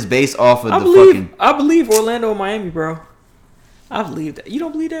doing this based off of I believe Orlando and Miami, bro. I believe that. You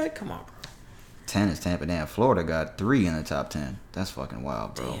don't believe that? Come on, bro. 10 is Tampa. Damn, Florida got 3 in the top 10. That's fucking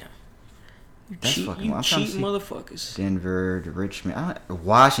wild, bro. Damn. That's cheat, fucking you wild. I'm trying to cheating see. motherfuckers. Denver, Richmond,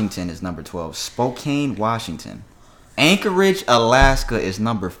 Washington is number 12. Spokane, Washington. Anchorage, Alaska is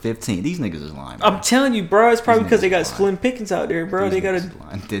number 15. These niggas is lying, bro. I'm telling you, bro. It's probably These because they niggas got is lying. slim pickings out there, bro. These They niggas gotta. is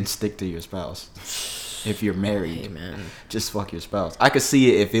lying. Then stick to your spouse. If you're married, Hey, man. just fuck your spouse. I could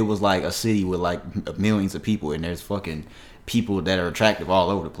see it if it was like a city with like millions of people and there's fucking people that are attractive all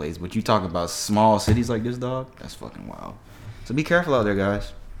over the place. But you talking about small cities like this, dog? That's fucking wild. So be careful out there,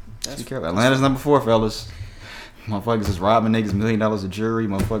 guys. Just be careful. Atlanta's number 4, fellas. Motherfuckers is robbing niggas $1 million a jury.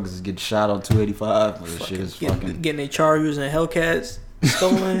 Motherfuckers is getting shot on 285. This shit is fucking. Getting their Chargers and Hellcats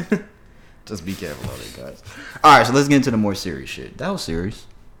stolen. Just be careful out there, guys. All right, so let's get into the more serious shit. That was serious.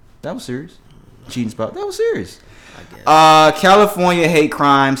 Cheating spot. That was serious. California hate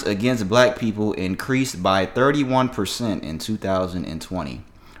crimes against black people increased by 31% in 2020.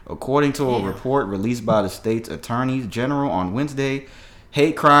 According to a report released by the state's attorneys general on Wednesday,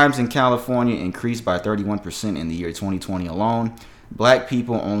 hate crimes in California increased by 31% in the year 2020 alone. Black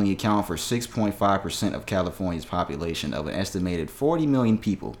people only account for 6.5% of California's population of an estimated 40 million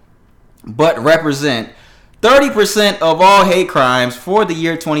people, but represent 30% of all hate crimes for the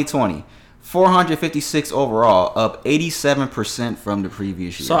year 2020. 456 overall, up 87% from the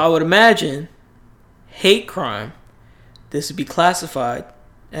previous year. So I would imagine hate crime, this would be classified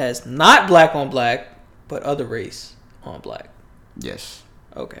as not black on black, but other race on black. Yes.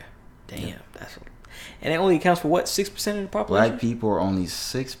 Okay. Damn. That's what, and it only accounts for what, 6% of the population? Black people are only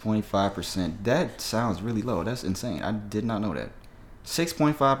 6.5%. That sounds really low. That's insane. I did not know that.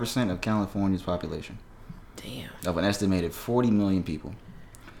 6.5% of California's population Damn. of an estimated 40 million people.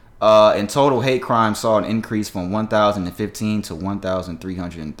 In total, hate crimes saw an increase from 1,015 to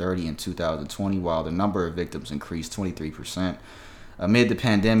 1,330 in 2020, while the number of victims increased 23%. Amid the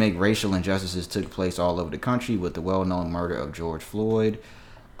pandemic, racial injustices took place all over the country, with the well-known murder of George Floyd,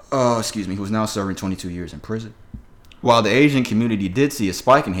 who is now serving 22 years in prison. While the Asian community did see a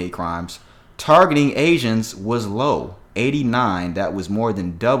spike in hate crimes, targeting Asians was low, 89. That was more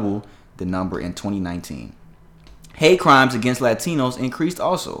than double the number in 2019. Hate crimes against Latinos increased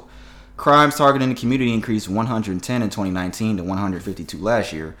also. Crimes targeting the community increased 110 in 2019 to 152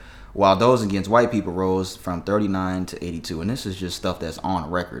 last year, while those against white people rose from 39 to 82. And this is just stuff that's on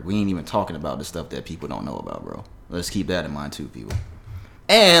record. We ain't even talking about the stuff that people don't know about, bro. Let's keep that in mind too, people.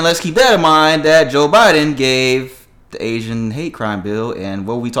 And let's keep that in mind that Joe Biden gave the Asian hate crime bill, and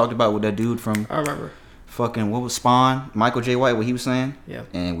what we talked about with that dude from... I remember. Fucking, what was Spawn? Michael J. White, what he was saying? Yeah.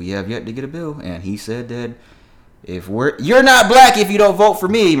 And we have yet to get a bill. And he said that you're not black if you don't vote for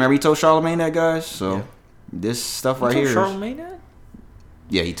me. Remember he told Charlamagne that, guys? So, Yeah. this stuff You right told here. Charlamagne that?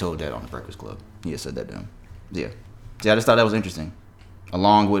 Yeah, he told that on the Breakfast Club. He had said that to him. Yeah. See, I just thought that was interesting.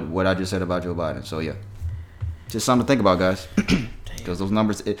 Along with what I just said about Joe Biden. So, yeah. Just something to think about, guys. Because those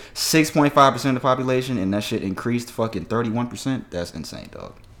numbers, 6.5% of the population, and that shit increased fucking 31%. That's insane,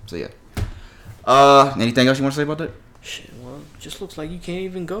 dog. So, yeah. Anything else you want to say about that? Shit, well, it just looks like you can't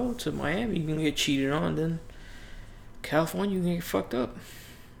even go to Miami. You're gonna get cheated on. Then California, you can get fucked up.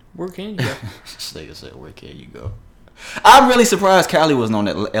 Where can you go? This nigga said, where can you go? I'm really surprised Cali wasn't on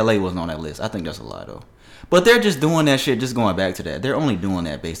that. LA wasn't on that list. I think that's a lie, though. But they're just doing that shit, just going back to that. They're only doing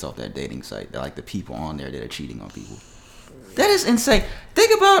that based off that dating site. Like the people on there that are cheating on people. That is insane.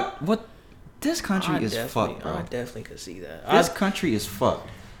 Think about what this country is fucked, bro. I definitely could see that. This country is fucked.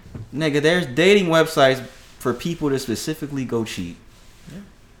 Nigga, there's dating websites for people to specifically go cheat.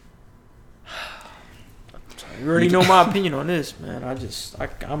 You already know my opinion on this, man.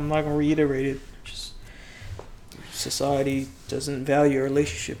 I'm not gonna reiterate it. Just society doesn't value a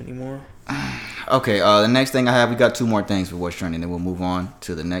relationship anymore. Okay, the next thing I have, we got two more things for what's trending, then we'll move on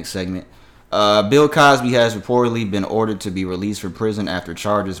to the next segment. Bill Cosby has reportedly been ordered to be released from prison after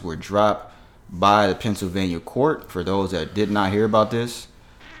charges were dropped by the Pennsylvania court. For those that did not hear about this,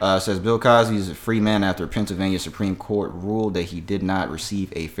 says Bill Cosby is a free man after Pennsylvania Supreme Court ruled that he did not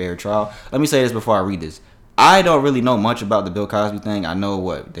receive a fair trial. Let me say this before I read this. I don't really know much about the Bill Cosby thing. I know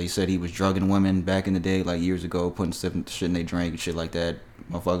what they said, he was drugging women back in the day, like years ago, putting shit in they drink and shit like that.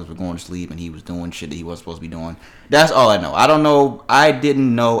 Motherfuckers were going to sleep and he was doing shit that he wasn't supposed to be doing. That's all I know. I don't know.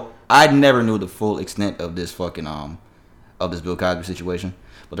 I never knew the full extent of this fucking of this Bill Cosby situation.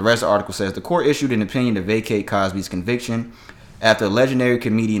 But the rest of the article says the court issued an opinion to vacate Cosby's conviction after the legendary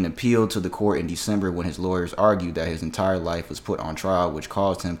comedian appealed to the court in December when his lawyers argued that his entire life was put on trial, which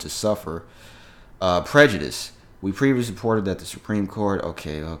caused him to suffer prejudice. We previously reported that the Supreme Court...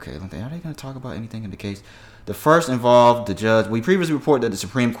 Okay. Are they going to talk about anything in the case? The first involved the judge... We previously reported that the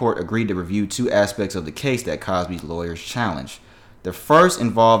Supreme Court agreed to review two aspects of the case that Cosby's lawyers challenged. The first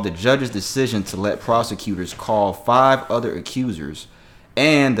involved the judge's decision to let prosecutors call 5 other accusers,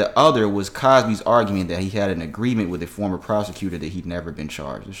 and the other was Cosby's argument that he had an agreement with a former prosecutor that he'd never been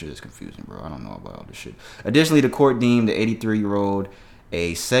charged. This shit is confusing, bro. I don't know about all this shit. Additionally, the court deemed the 83-year-old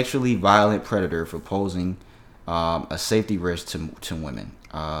a sexually violent predator for posing a safety risk to women.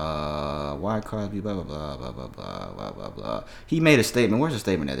 Why Cosby? Blah blah blah blah blah blah blah blah blah. He made a statement. Where's the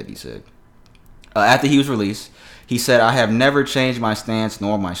statement that he said? After he was released, he said, "I have never changed my stance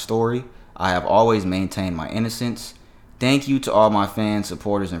nor my story. I have always maintained my innocence. Thank you to all my fans,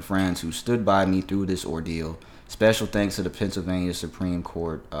 supporters, and friends who stood by me through this ordeal. Special thanks to the Pennsylvania Supreme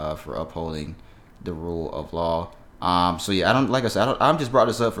Court for upholding the rule of law." So yeah, I'm just brought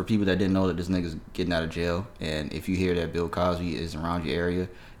this up for people that didn't know that this nigga's getting out of jail. And if you hear that Bill Cosby is around your area,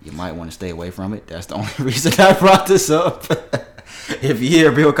 you might want to stay away from it. That's the only reason I brought this up. If you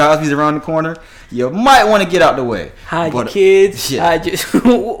hear Bill Cosby's around the corner, you might want to get out the way. Hide your kids. Yeah. Hide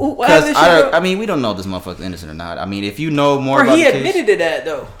your... I mean, we don't know if this motherfucker's innocent or not. I mean, if you know more about he the admitted case, to that,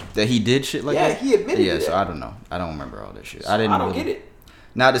 though. that he did shit like that? Yeah, he admitted to Yeah, that. so I don't know. I don't remember all that shit. I don't get it.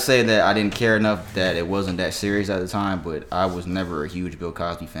 Not to say that I didn't care enough that it wasn't that serious at the time, but I was never a huge Bill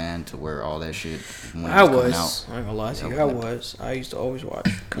Cosby fan to where all that shit when it I coming was. out. I ain't gonna lie to you. Yeah, I was. I used to always watch.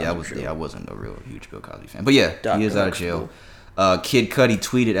 I wasn't a real huge Bill Cosby fan. But yeah, Dr. he is out of jail. Kid Cudi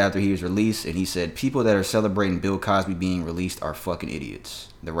tweeted after he was released, and he said, "People that are celebrating Bill Cosby being released are fucking idiots."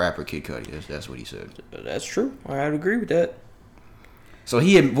 The rapper Kid Cudi, that's what he said. That's true. I would agree with that. So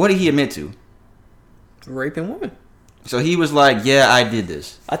what did he admit to? Raping women. So he was like, "Yeah, I did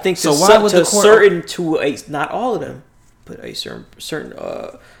this." I think so. to Why would the court? not all of them, but a certain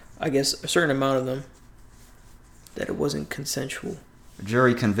I guess a certain amount of them, that it wasn't consensual.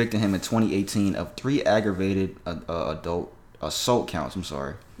 jury convicted him in 2018 of 3 aggravated adult assault counts. I'm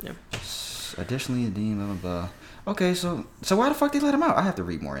sorry. Yeah. Additionally, deemed blah, blah, blah. Okay, so why the fuck they let him out? I have to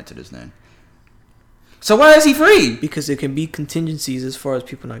read more into this then. So why is he free? Because there can be contingencies as far as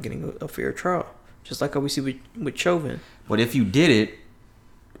people not getting a fair trial. Just like how we see with Chauvin. But if you did it,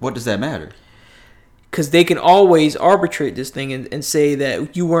 what does that matter? Because they can always arbitrate this thing and say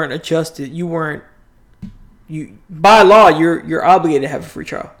that you weren't adjusted. By law, you're obligated to have a free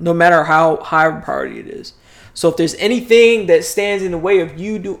trial, no matter how high of a priority it is. So if there's anything that stands in the way of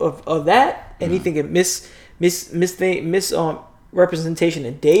anything that representation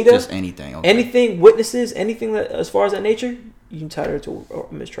in data, Just anything. Okay. anything, witnesses, anything that as far as that nature, you can entitle to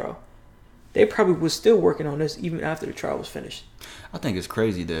a mistrial. They probably was still working on this even after the trial was finished. I think it's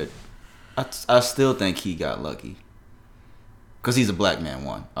crazy that I still think he got lucky. Because he's a black man,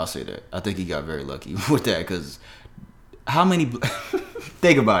 one. I'll say that. I think he got very lucky with that. Because how many...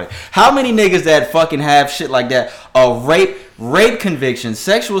 think about it. How many niggas that fucking have shit like that, rape convictions,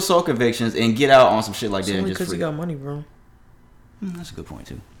 sexual assault convictions, and get out on some shit like It's that and only just because free? he got money, bro. That's a good point,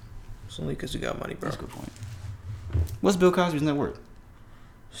 too. It's only because he got money, bro. That's a good point. What's Bill Cosby's net worth?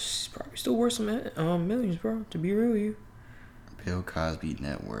 He's probably still worth some millions, bro. To be real with you. Bill Cosby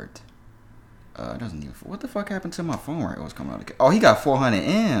net worth. It doesn't even... What the fuck happened to my phone right? It was coming out of... Oh, he got 400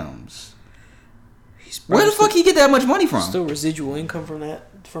 M's. Where the fuck he get that much money from? Still residual income from that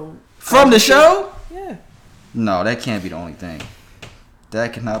From the show? Yeah. No, that can't be the only thing.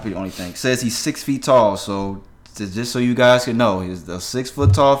 That cannot be the only thing. Says he's 6 feet tall, so just so you guys can know, he's a 6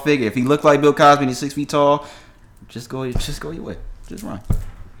 foot tall figure. If he looked like Bill Cosby and he's 6 feet tall, just go your way. Just run.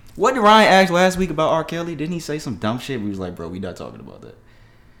 What did Ryan ask last week about R. Kelly? Didn't he say some dumb shit? We was like, bro, we not talking about that.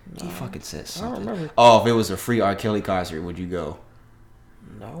 He fucking said something. remember. Oh, if it was a free R. Kelly concert, would you go?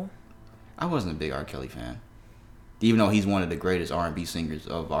 No. I wasn't a big R. Kelly fan. Even though he's one of the greatest R&B singers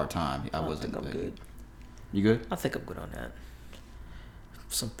of our time, I wasn't. think I'm good. You good? I think I'm good on that.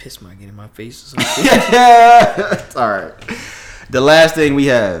 Some piss might get in my face or something. All right. The last thing we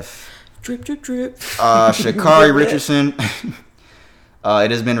have. Drip, drip, drip. Sha'Carri Richardson.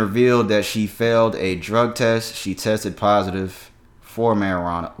 It has been revealed that she failed a drug test. She tested positive for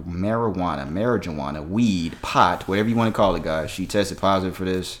marijuana, weed, pot, whatever you want to call it, guys. She tested positive for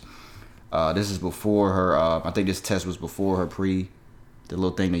this. This is before her. I think this test was before her the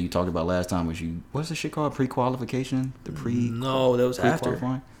little thing that you talked about last time. What's the shit called? Pre-qualification? No, that was after.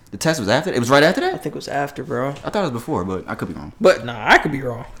 Pre-qualifying? The test was after? It was right after I that? think it was after, bro. I thought it was before, but I could be wrong. But nah, I could be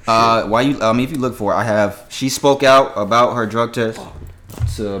wrong. If you look for it, she spoke out about her drug test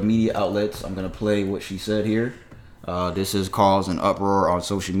to media outlets. I'm gonna play what she said here. This has caused an uproar on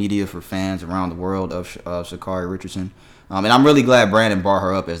social media for fans around the world of Sha'Carri Richardson. And I'm really glad Brandon brought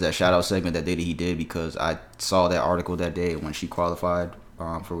her up as that shout out segment that he did, because I saw that article that day when she qualified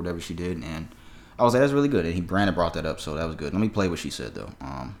for whatever she did, and I was like, that's really good. And Brandon brought that up, so that was good. Let me play what she said though.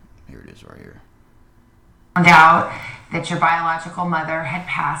 Here it is right here. Found out that your biological mother had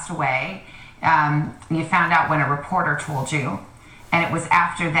passed away. You found out when a reporter told you, and it was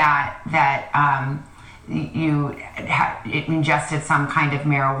after that you ingested some kind of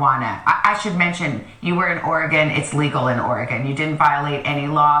marijuana. I should mention, you were in Oregon. It's legal in Oregon. You didn't violate any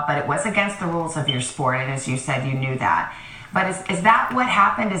law, but it was against the rules of your sport, and as you said, you knew that. But is that what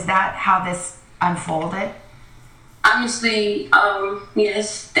happened? Is that how this unfolded? Honestly,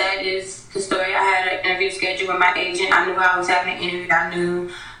 yes, that is the story. I had an interview scheduled with my agent. I knew I was having an interview. I knew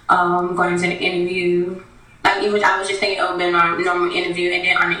going into the interview, I was just thinking it would be a normal interview, and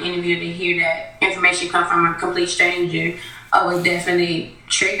then on the interview to hear that information come from a complete stranger was definitely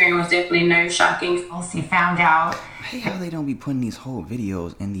triggering, was definitely nerve-shocking. Also, you found out. Hey, how they don't be putting these whole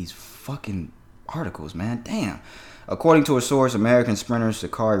videos in these fucking articles, man? Damn. According to a source, American sprinter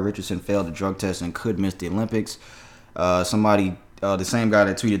Sha'Carri Richardson failed the drug test and could miss the Olympics. The same guy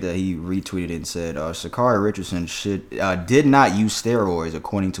that tweeted that, he retweeted it and said, Sha'Carri Richardson did not use steroids,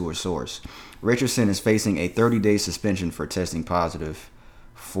 according to her source. Richardson is facing a 30-day suspension for testing positive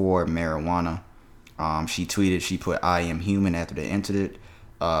for marijuana. She tweeted, she put, I am human after they entered it.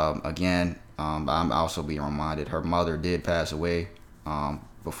 I'm also being reminded her mother did pass away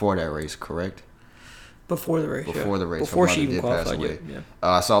before that race, correct? Before the race. Before she even qualified. Yeah.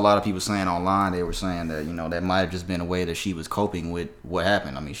 I saw a lot of people saying online, they were saying that, that might have just been a way that she was coping with what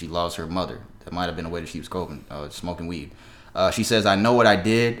happened. I mean, she lost her mother. That might have been a way that she was coping, smoking weed. She says, I know what I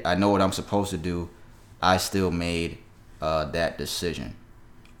did. I know what I'm supposed to do. I still made that decision.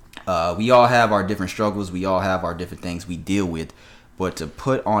 We all have our different struggles. We all have our different things we deal with. But to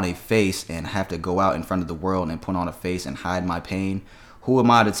put on a face and have to go out in front of the world and put on a face and hide my pain Who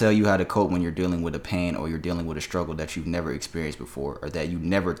am I to tell you how to cope when you're dealing with a pain or you're dealing with a struggle that you've never experienced before or that you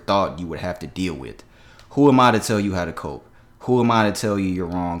never thought you would have to deal with? Who am I to tell you how to cope? Who am I to tell you you're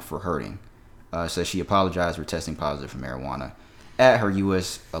wrong for hurting? Says she apologized for testing positive for marijuana at her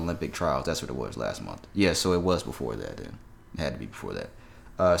U.S. Olympic trials. That's what it was last month. Yeah, so it was before that then. It had to be before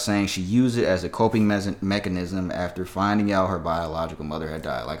that. Saying she used it as a coping mechanism after finding out her biological mother had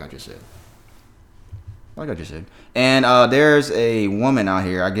died, like I just said. And there's a woman out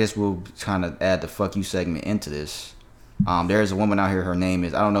here. I guess we'll kind of add the fuck you segment into this. There's a woman out here. Her name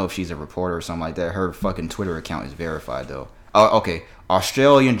is, I don't know if she's a reporter or something like that. Her fucking Twitter account is verified though. Oh, okay.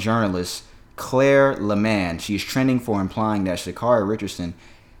 Australian journalist Claire Leman. She's trending for implying that Sha'Carri Richardson,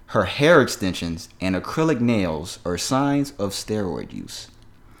 her hair extensions and acrylic nails are signs of steroid use.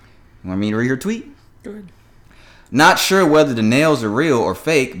 You want me to read her tweet? Good. Not sure whether the nails are real or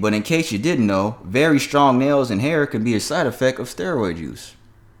fake, but in case you didn't know, very strong nails and hair can be a side effect of steroid use.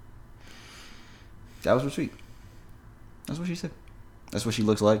 That was her tweet. That's what she said. That's what she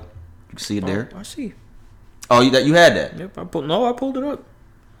looks like. You can see it there. I see. Oh, you had that? Yep. I pulled it up.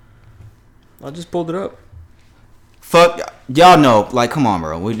 I just pulled it up. Fuck, y'all know. Like, come on,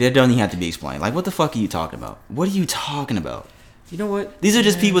 bro. It doesn't even have to be explained. Like, what the fuck are you talking about? What are you talking about? You know what? These are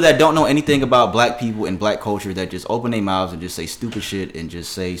just people that don't know anything about black people and black culture that just open their mouths and just say stupid shit and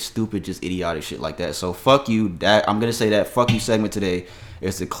just say stupid, just idiotic shit like that. So fuck you. That I'm gonna say that fuck you segment today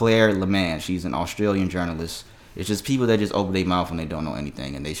is to Claire Leman. She's an Australian journalist. It's just people that just open their mouth when they don't know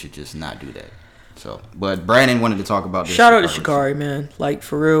anything, and they should just not do that. So, but Brandon wanted to talk about this. Shout out to Sha'Carri, man. Like,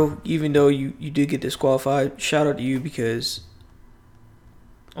 for real, even though you did get disqualified, shout out to you because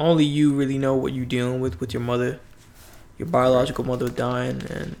only you really know what you're dealing with your mother. Your biological mother dying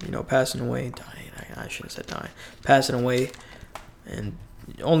and, passing away. I shouldn't have said dying. Passing away. And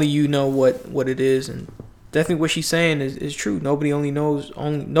only you know what it is. And definitely what she's saying is true. Nobody knows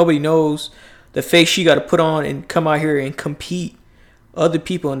the face she got to put on and come out here and compete other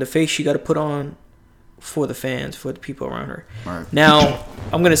people and the face she got to put on for the fans, for the people around her. Right. Now,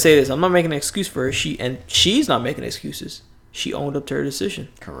 I'm going to say this. I'm not making an excuse for her. She's not making excuses. She owned up to her decision.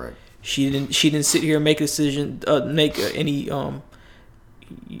 Correct. She didn't sit here and make a decision, make any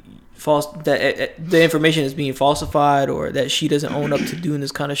false that the information is being falsified or that she doesn't own up to doing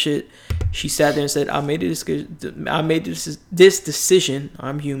this kind of shit. She sat there and said, "I made this decision.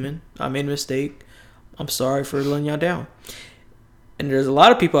 I'm human. I made a mistake. I'm sorry for letting y'all down." And there's a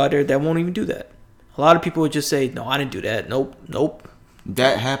lot of people out there that won't even do that. A lot of people would just say, "No, I didn't do that. Nope."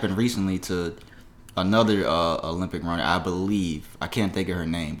 That happened recently to another Olympic runner, I believe. I can't think of her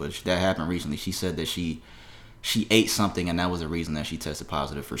name, but that happened recently. She said that she ate something, and that was the reason that she tested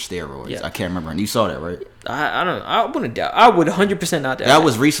positive for steroids. Yeah. I can't remember. And you saw that, right? I wouldn't doubt. I would 100% not doubt. That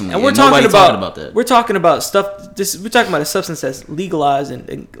was recently, and we're talking about that. We're talking about stuff. We're talking about a substance that's legalized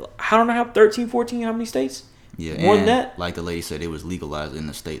in I don't know how 13, 14, how many states? Yeah, more than that. Like the lady said, it was legalized in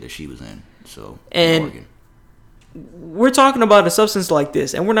the state that she was in. So and Oregon. We're talking about a substance like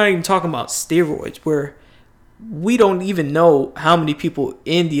this, and we're not even talking about steroids, where we don't even know how many people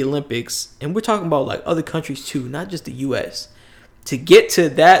in the Olympics, and we're talking about like other countries too, not just the U.S. To get to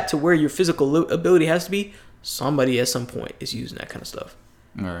that, to where your physical ability has to be, somebody at some point is using that kind of stuff,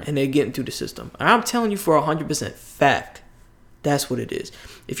 right. And they're getting through the system. And I'm telling you for 100% fact, that's what it is.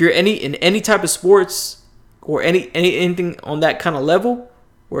 If you're in any type of sports or anything on that kind of level,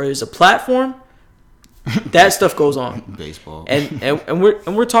 where there's a platform. That stuff goes on. Baseball. And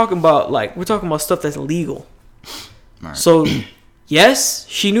we're talking about stuff that's legal. Right. So yes,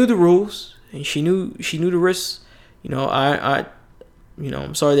 she knew the rules and she knew the risks. I'm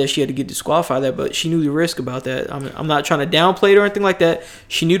sorry that she had to get disqualified that, but she knew the risk about that. I'm not trying to downplay it or anything like that.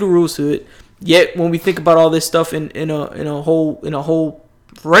 She knew the rules to it. Yet when we think about all this stuff in a whole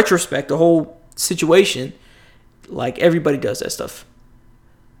retrospect, the whole situation, like everybody does that stuff.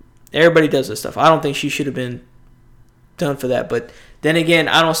 Everybody does this stuff. I don't think she should have been done for that. But then again,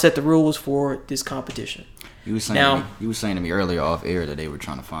 I don't set the rules for this competition. You were saying to me earlier off air that they were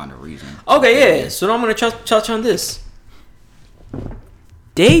trying to find a reason. Okay, yeah. So now I'm going to touch on this.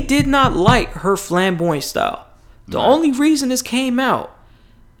 They did not like her flamboyant style. The only reason this came out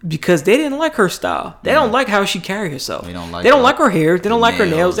because they didn't like her style. They don't like how she carried herself. They don't like her hair. They don't like her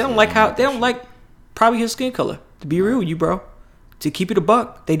nails. They don't like probably her skin color. To be real with you, bro. To keep it a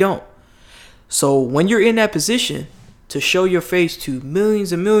buck, they don't. So when you're in that position to show your face to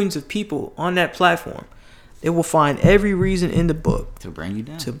millions and millions of people on that platform, they will find every reason in the book to bring you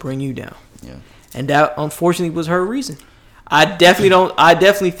down. Yeah. And that unfortunately was her reason. I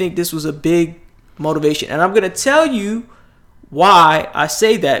definitely think this was a big motivation. And I'm going to tell you why I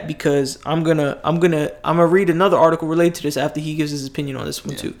say that, because I'm gonna read another article related to this after he gives his opinion on this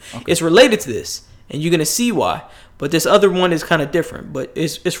one too. Okay. It's related to this, and you're gonna see why. But this other one is kind of different, but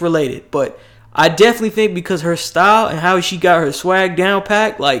it's related. But I definitely think because her style and how she got her swag down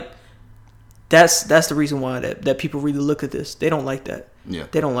packed, like that's the reason why that people really look at this. They don't like that. Yeah,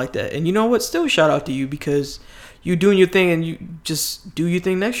 they don't like that. And you know what? Still shout out to you, because you doing your thing, and you just do your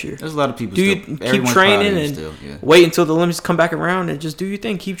thing next year. There's a lot of people. Keep training and wait until the Olympics come back around, and just do your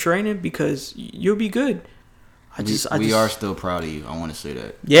thing. Keep training, because you'll be good. We are still proud of you. I want to say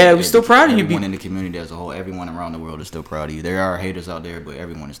that. Yeah, we're still proud of you. Everyone in the community as a whole, everyone around the world is still proud of you. There are haters out there, but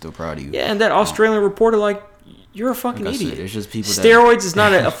everyone is still proud of you. Yeah, and that Australian reporter, like, you're a fucking idiot. There's just people. Steroids is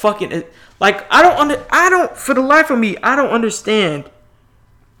not a fucking like. I don't. For the life of me, I don't understand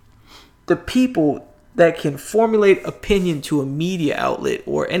the people that can formulate opinion to a media outlet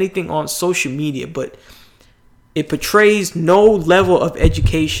or anything on social media, but it portrays no level of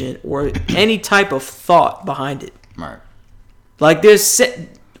education or any type of thought behind it. Right. Like,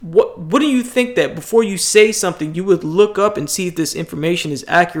 what do you think that before you say something, you would look up and see if this information is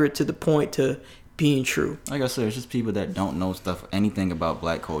accurate to the point to being true? Like I said, it's just people that don't know anything about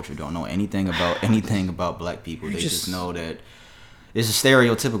black culture, don't know anything about black people. They just know that it's a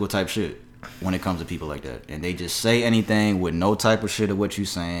stereotypical type shit when it comes to people like that, and they just say anything with no type of shit of what you're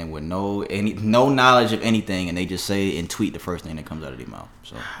saying, with no knowledge of anything, and they just say and tweet the first thing that comes out of their mouth.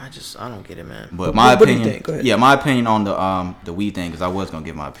 So I don't get it, man. But my opinion, what do you think? Go ahead. Yeah, my opinion on the weed thing, because I was gonna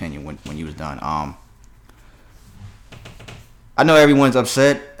give my opinion when you was done. I know everyone's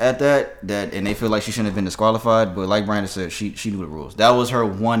upset at that, and they feel like she shouldn't have been disqualified. But like Brandon said, she knew the rules. That was her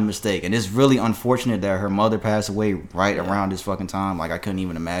one mistake, and it's really unfortunate that her mother passed away right around this fucking time. Like, I couldn't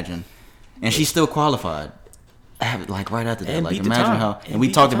even imagine. And she still qualified, like, right after that. And like, beat imagine the how. And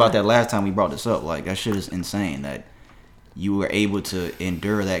we talked about that last time we brought this up. Like, that shit is insane that you were able to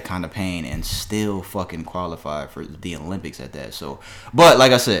endure that kind of pain and still fucking qualify for the Olympics at that. So, but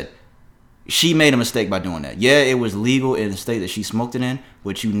like I said, she made a mistake by doing that. Yeah, it was legal in the state that she smoked it in,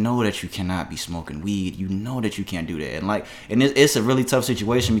 but you know that you cannot be smoking weed. You know that you can't do that. And it's a really tough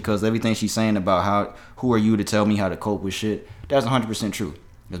situation, because everything she's saying about who are you to tell me how to cope with shit, that's 100% true.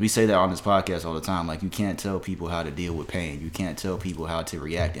 Because we say that on this podcast all the time. Like, you can't tell people how to deal with pain. You can't tell people how to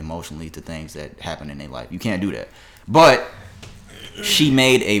react emotionally to things that happen in their life. You can't do that. But she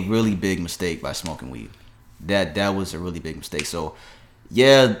made a really big mistake by smoking weed. That was a really big mistake. So,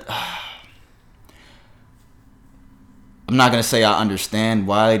 yeah, I'm not going to say I understand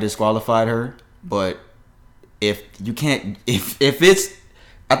why they disqualified her. But if you can't... If it's...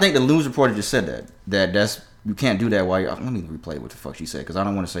 I think the news reporter just said that's... You can't do that while you're... Let me replay what the fuck she said, because I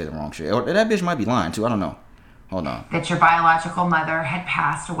don't want to say the wrong shit. Or that bitch might be lying, too. I don't know. Hold on. That your biological mother had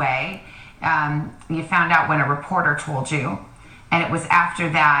passed away. You found out when a reporter told you. And it was after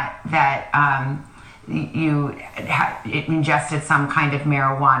that you ingested some kind of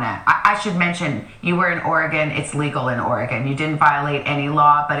marijuana. I should mention, you were in Oregon. It's legal in Oregon. You didn't violate any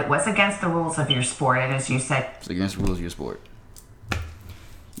law, but it was against the rules of your sport. And as you said... It's against the rules of your sport.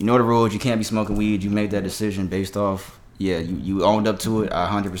 You know the rules. You can't be smoking weed. You made that decision based off... Yeah, you owned up to it. I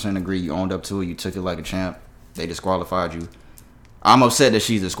 100% agree. You owned up to it. You took it like a champ. They disqualified you. I'm upset that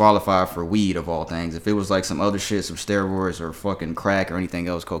she's disqualified for weed, of all things. If it was like some other shit, some steroids or fucking crack or anything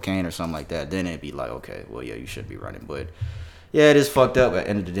else, cocaine or something like that, then it'd be like, okay, well, yeah, you should be running. But yeah, it is fucked up. At the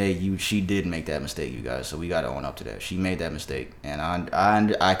end of the day, she did make that mistake, you guys. So we got to own up to that. She made that mistake. And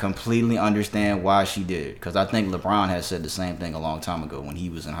I completely understand why she did it. Because I think LeBron had said the same thing a long time ago when he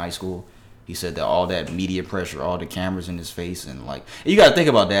was in high school. He said that all that media pressure, all the cameras in his face, and like, you got to think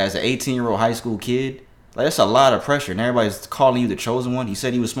about that as an 18-year-old high school kid. Like, that's a lot of pressure, and everybody's calling you the chosen one. He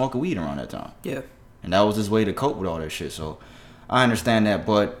said he was smoking weed around that time. Yeah. And that was his way to cope with all that shit. So I understand that,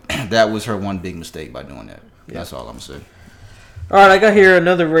 but that was her one big mistake by doing that. Yeah. That's all I'm saying. All right, I got here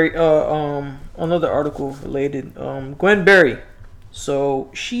another article related. Gwen Berry. So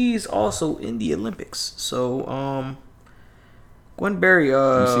she's also in the Olympics. So Gwen Berry.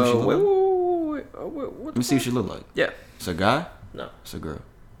 Let me see what she look like. Let me see what she look like. Yeah. It's a guy? No. It's a girl.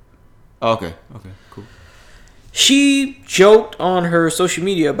 Oh, okay. Okay. Cool. She joked on her social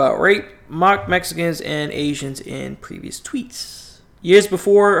media about rape, mocked Mexicans and Asians in previous tweets. Years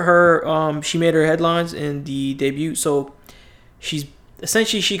before her, she made her headlines in the debut. So she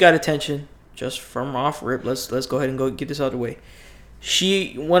got attention just from off rip. Let's go ahead and go get this out of the way.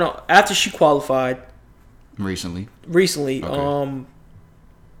 She went on, after she qualified. Recently. Okay.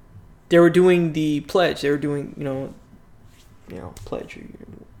 They were doing the pledge. They were doing pledge.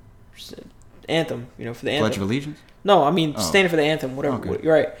 Anthem, for the anthem. Pledge of Allegiance? No, I mean standing for the anthem, whatever. Okay.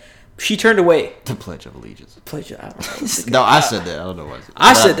 Right. She turned away. The Pledge of Allegiance. Pledge. I don't know. No, I said that. I don't know why.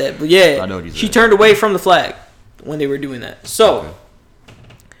 I said that, but yeah, I know what you said. she turned away from the flag when they were doing that. So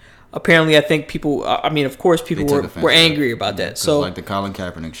apparently, I think people. I mean, of course, people were angry about that. So like the Colin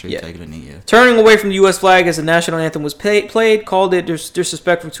Kaepernick shit, taking a knee. Yeah. Turning away from the U.S. flag as the national anthem was played, called it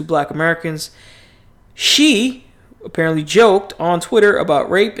disrespectful to Black Americans. She apparently joked on Twitter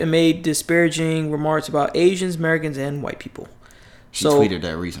about rape and made disparaging remarks about Asians, Americans, and white people. She tweeted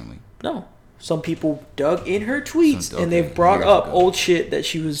that recently. No. Some people dug in her tweets and they've brought up old shit that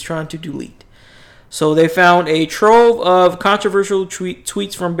she was trying to delete. So they found a trove of controversial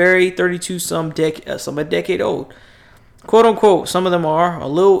tweets from Barry, 32, some a decade old. Quote unquote, some of them are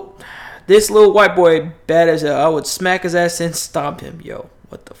this little white boy bad as hell. I would smack his ass and stomp him. Yo,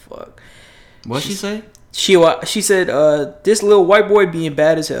 what the fuck? What'd she say? She said, this little white boy being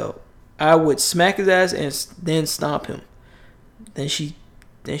bad as hell. I would smack his ass and then stomp him. Then she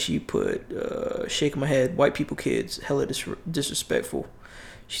put, shaking my head, white people kids, hella disrespectful.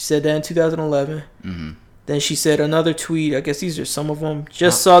 She said that in 2011. Mm-hmm. Then she said another tweet, I guess these are some of them.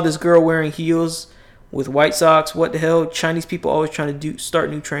 Just saw this girl wearing heels with white socks. What the hell? Chinese people always trying to start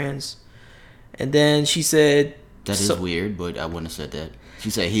new trends. And then she said... That is weird, but I wouldn't have said that. She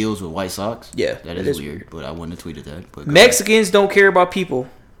said heels with white socks? Yeah. That is weird, but I wouldn't have tweeted that. But Mexicans don't care about people.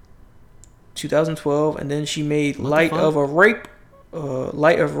 2012. And then she made light of rape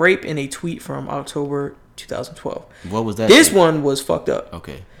in a tweet from October 2012. What was that? This one was fucked up.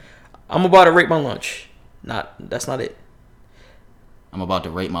 Okay. I'm about to rape my lunch. That's not it. I'm about to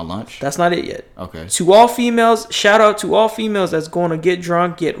rape my lunch? That's not it yet. Okay. To all females, shout out to all females that's going to get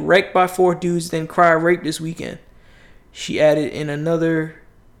drunk, get wrecked by 4 dudes, then cry rape this weekend. She added in another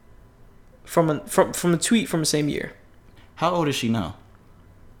from a tweet from the same year. How old is she now?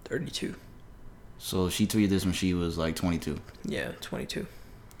 32. So she tweeted this when she was like 22. Yeah, 22.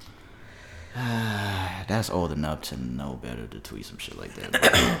 That's old enough to know better to tweet some shit like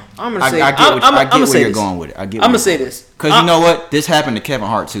that. I'm gonna say. I get where you're going with it. I'm gonna say this because you know what? This happened to Kevin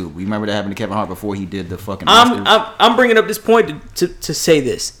Hart too. We remember that happened to Kevin Hart before he did the fucking. I'm bringing up this point to say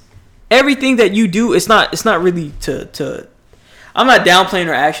this. Everything that you do, it's not really to. I'm not downplaying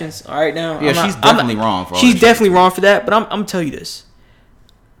her actions. All right, now. Yeah, she's definitely wrong for. She's definitely wrong for that. But I'm gonna tell you this.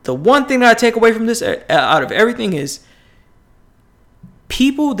 The one thing that I take away from this, out of everything, is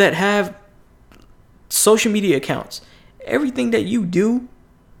people that have social media accounts. Everything that you do,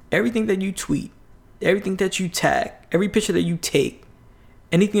 everything that you tweet, everything that you tag, every picture that you take,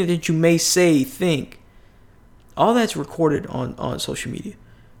 anything that you may say, think, all that's recorded on social media.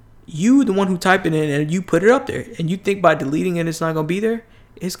 You, the one who type it in and you put it up there, and you think by deleting it it's not going to be there,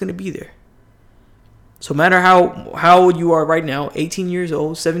 it's going to be there. So no matter how old you are right now, 18 years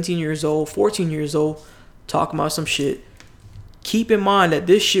old, 17 years old, 14 years old, talking about some shit, keep in mind that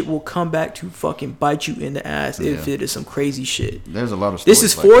this shit will come back to fucking bite you in the ass if it is some crazy shit. There's a lot of this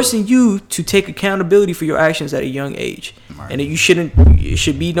is forcing you to take accountability for your actions at a young age, right. And it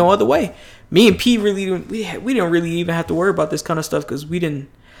should be no other way. Me and P we didn't really even have to worry about this kind of stuff because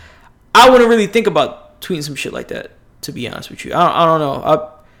I wouldn't really think about tweeting some shit like that, to be honest with you. I don't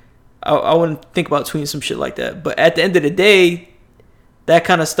know. I wouldn't think about tweeting some shit like that. But at the end of the day, that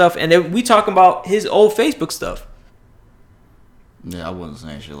kind of stuff, and then we talking about his old Facebook stuff. Yeah, I wasn't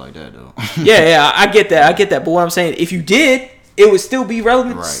saying shit like that though. yeah, I get that. But what I'm saying, if you did, it would still be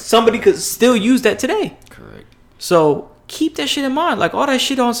relevant. Right. Somebody could still use that today. Correct. So keep that shit in mind. Like all that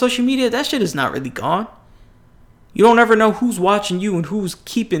shit on social media, that shit is not really gone. You don't ever know who's watching you and who's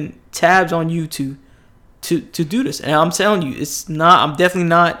keeping tabs on you to do this. And I'm telling you, it's not. I'm definitely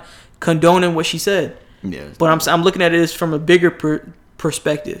not condoning what she said. Yeah. But I'm looking at it as from a bigger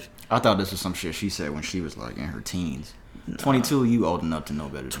perspective. I thought this was some shit she said when she was like in her teens. 22, you old enough to know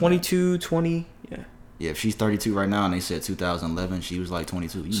better. 22, 20, yeah. Yeah, if she's 32 right now and they said 2011, she was like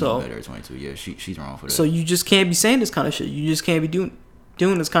 22. You know better at 22. Yeah, she's wrong for that. So you just can't be saying this kind of shit. You just can't be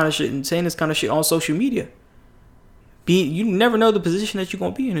doing this kind of shit and saying this kind of shit on social media. You never know the position that you're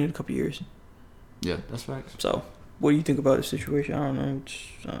going to be in a couple years. Yeah, that's facts. So, what do you think about the situation? I don't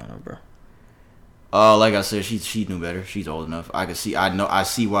know, bro. Like I said, she knew better. She's old enough. I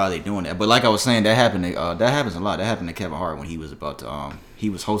see why they doing that. But like I was saying, that happened. That happens a lot. That happened to Kevin Hart when he was about to. He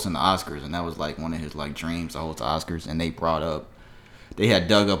was hosting the Oscars, and that was like one of his like dreams to host the Oscars. And they had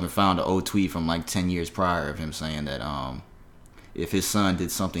dug up and found an old tweet from like 10 years prior of him saying that if his son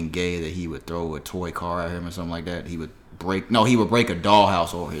did something gay, that he would throw a toy car at him or something like that. He would break a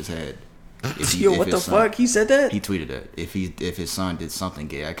dollhouse over his head. Yo, what the fuck? He said that? He tweeted that. If his son did something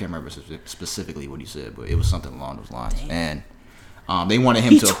gay, I can't remember specifically what he said, but it was something along those lines. Damn. And they wanted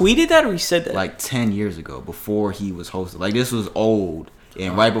him to. He tweeted that or he said that? Like 10 years ago, before he was hosted. Like this was old.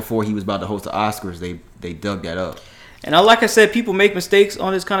 And right before he was about to host the Oscars, they dug that up. And like I said, people make mistakes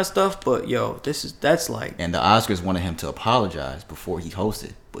on this kind of stuff, but yo, that's like. And the Oscars wanted him to apologize before he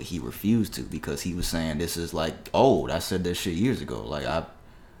hosted, but he refused to because he was saying this is like old. I said this shit years ago.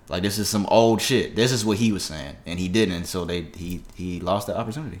 Like this is some old shit. This is what he was saying, and he didn't. So he lost the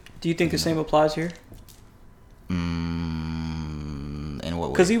opportunity. Do you think the same applies here? In what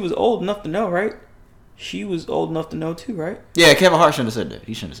way? Because he was old enough to know, right? She was old enough to know too, right? Yeah, Kevin Hart shouldn't have said that.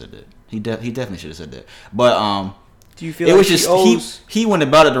 He shouldn't have said that. He definitely should have said that. But do you feel it like was just he went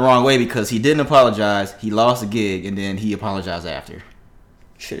about it the wrong way because he didn't apologize. He lost the gig, and then he apologized after.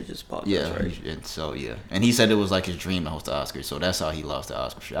 Should have just apologized, right? And so and he said it was like his dream to host the Oscars, so that's how he lost the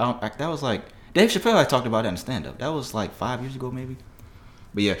Oscar. That was like Dave Chappelle had talked about that in stand up. That was like 5 years ago, maybe.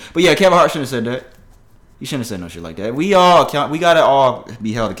 But yeah, Kevin Hart shouldn't have said that. He shouldn't have said no shit like that. We gotta all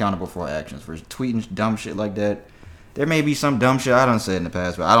be held accountable for our actions for tweeting dumb shit like that. There may be some dumb shit I done said in the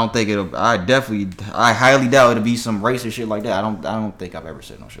past, but I don't think it'll. I highly doubt it'll be some racist shit like that. I don't think I've ever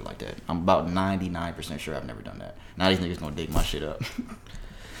said no shit like that. I'm about 99% sure I've never done that. Now these niggas gonna dig my shit up.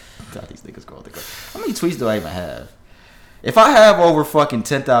 God, these niggas go. How many tweets do I even have? If I have over fucking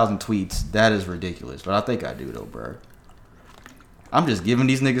 10,000 tweets, that is ridiculous. But I think I do though, bro. I'm just giving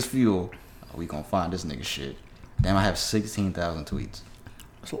these niggas fuel. Oh, we gonna find this nigga shit. Damn, I have 16,000 tweets.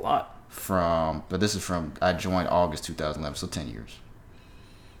 That's a lot. But this is from, I joined August 2011, so 10 years.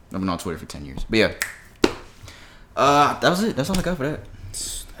 I've been on Twitter for 10 years. But yeah. That was it. That's all I got for that.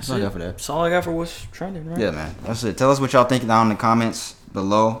 That's all I got for that. That's all I got for what's trending, right? Yeah, man. That's it. Tell us what y'all think down in the comments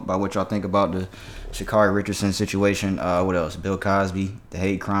below about what y'all think about the Sha'Carri Richardson situation. What else? Bill Cosby, the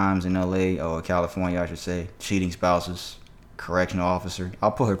hate crimes in LA, or California, I should say. Cheating spouses, correctional officer.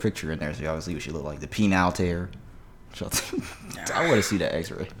 I'll put her picture in there so y'all can see what she look like. The penile tear. I want to see that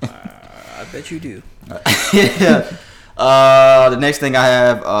X-ray. I bet you do. Yeah. The next thing I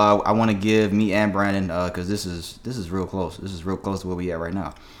have, I want to give me and Brandon, because this is real close. This is real close to where we at right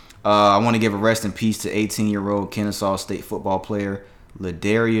now. I want to give a rest in peace to 18-year-old Kennesaw State football player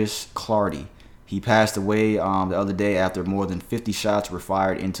Ladarius Clardy. He passed away the other day after more than 50 shots were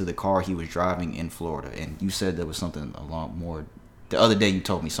fired into the car he was driving in Florida. And you said there was something a lot more. The other day you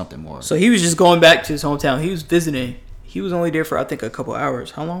told me something more. So he was just going back to his hometown. He was visiting. He was only there for, I think, a couple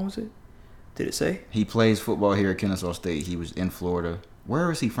hours. How long was it? Did it say? He plays football here at Kennesaw State. He was in Florida.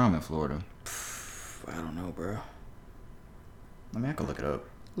 Where is he from in Florida? I don't know, bro. I mean, I could look it up.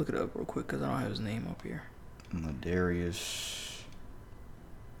 Look it up real quick because I don't have his name up here. Ladarius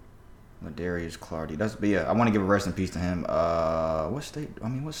Clardy. But yeah, I want to give a rest in peace to him. What state? I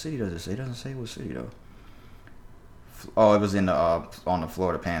mean, what city does it say? It doesn't say what city though. Oh, it was in the on the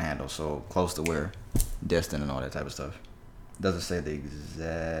Florida Panhandle, so close to where Destin and all that type of stuff. It doesn't say the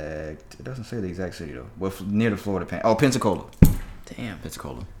exact city though. Well, near the Florida Panhandle. Oh, Pensacola. Damn.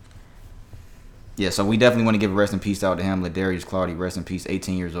 Pensacola. Yeah, so we definitely want to give a rest in peace out to him. Ladarius Clardy, rest in peace,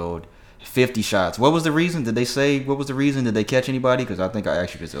 18 years old, 50 shots. What was the reason? Did they say what was the reason? Did they catch anybody? Because I think I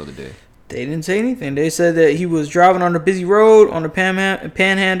asked you this the other day. They didn't say anything. They said that he was driving on a busy road on the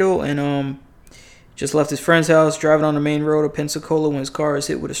Panhandle and just left his friend's house, driving on the main road of Pensacola when his car was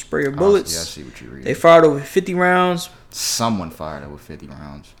hit with a spray of bullets. I see what you're reading. They fired over 50 rounds. Someone fired over 50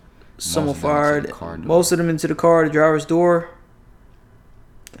 rounds. Someone fired most of them into the car, the driver's door.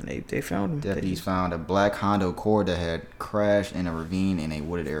 And they found him. Deputies found a black Honda Accord that had crashed in a ravine in a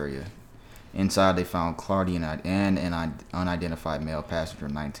wooded area. Inside, they found Clardy and an unidentified male passenger,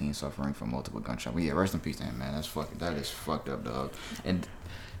 19, suffering from multiple gunshots. Well, yeah, rest in peace to him, man. That is fucked up, dog. And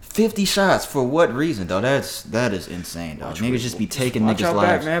 50 shots for what reason, though? That is insane, dog. Niggas just be taking niggas'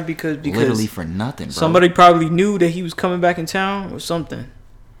 lives, man, because literally for nothing, bro. Somebody probably knew that he was coming back in town or something.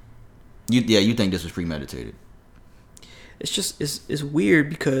 You think this was premeditated? It's just it's weird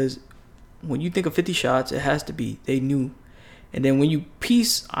because when you think of 50 shots, it has to be they knew. And then when you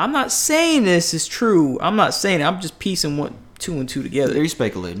piece, I'm not saying this is true. I'm not saying it. I'm just piecing two and two together. You're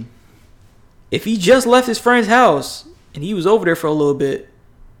speculating. If he just left his friend's house and he was over there for a little bit,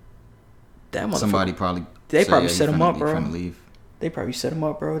 that motherfucker. Somebody probably. They probably set him up, bro. Leave. They probably set him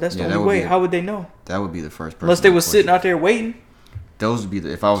up, bro. That's the only way. How would they know? That would be the first person. Unless they was sitting out there waiting. Those would be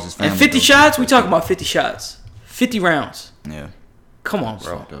if I was his family. And 50 shots? We talking about 50 shots. 50 rounds. Yeah. Come on, That's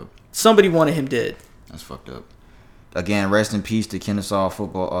bro. fucked up. Somebody wanted him dead. That's fucked up. Again, rest in peace to Kennesaw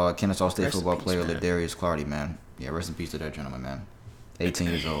State football player Ladarius Clardy, man. Yeah, rest in peace to that gentleman, man. 18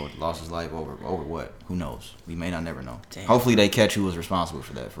 years old, lost his life over what? Who knows? We may not never know. Damn. Hopefully they catch who was responsible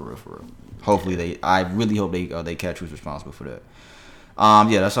for that, for real. Hopefully I really hope they catch who's responsible for that.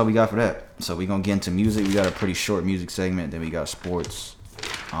 Yeah, that's all we got for that. So we're gonna get into music. We got a pretty short music segment. Then we got sports.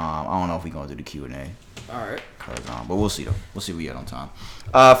 I don't know if we're gonna do the Q&A. All right. But we'll see though. We'll see where we at on time.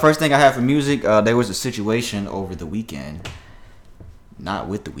 First thing I have for music, there was a situation over the weekend. Not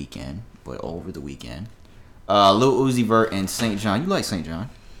with the weekend, but over the weekend. Lil Uzi Vert and St. John. You like St. John?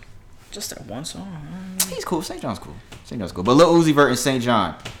 Just that one song. He's cool. St. John's cool. St. John's cool. But Lil Uzi Vert and St.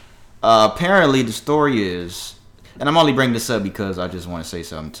 John. Apparently, the story is, and I'm only bringing this up because I just want to say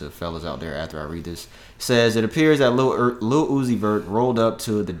something to fellas out there after I read this. It says it appears that Lil Uzi Vert rolled up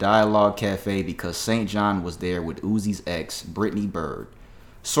to the Dialogue Cafe because St. John was there with Uzi's ex, Brittany Bird.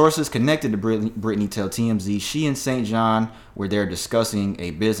 Sources connected to Brittany tell TMZ she and St. John were there discussing a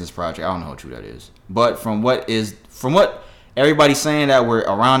business project. I don't know how true that is, but from what everybody's saying that were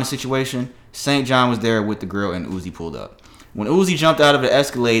around the situation, St. John was there with the girl and Uzi pulled up. When Uzi jumped out of the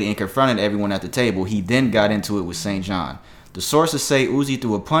Escalade and confronted everyone at the table, he then got into it with St. John. The sources say Uzi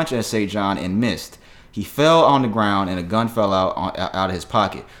threw a punch at St. John and missed. He fell on the ground and a gun fell out of his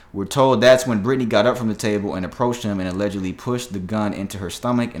pocket. We're told that's when Brittany got up from the table and approached him and allegedly pushed the gun into her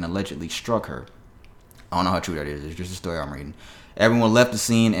stomach and allegedly struck her. I don't know how true that is. It's just a story I'm reading. Everyone left the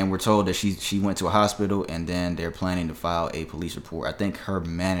scene and we're told that she went to a hospital and then they're planning to file a police report. I think her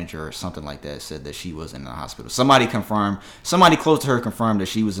manager or something like that said that she was in the hospital. Somebody close to her confirmed that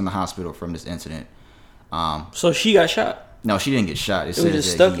she was in the hospital from this incident. So she got shot? No, she didn't get shot. It was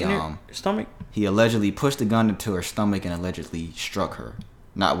just stuck in her stomach? He allegedly pushed the gun into her stomach and allegedly struck her.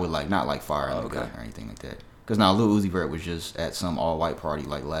 Not like fire in the gun or anything like that. Because now Lil Uzi Vert was just at some all-white party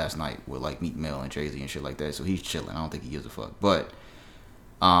like last night with like Meek Mill and Jay-Z and shit like that. So he's chilling. I don't think he gives a fuck. But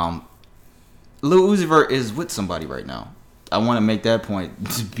Lil Uzi Vert is with somebody right now. I want to make that point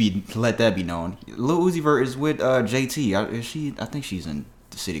let that be known. Lil Uzi Vert is with JT. I think she's in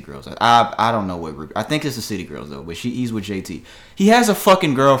the City Girls. I don't know what group. I think it's the City Girls though. But he's with JT. He has a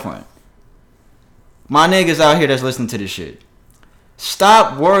fucking girlfriend. My niggas out here that's listening to this shit.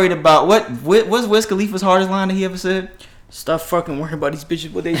 Stop worried about what's Wiz Khalifa's hardest line that he ever said? Stop fucking worrying about these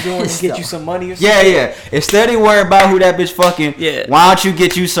bitches, what they doing, and get you some money or something. Yeah. Instead of worrying about who that bitch fucking, why don't you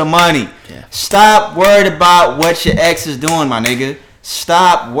get you some money? Yeah. Stop worried about what your ex is doing, my nigga.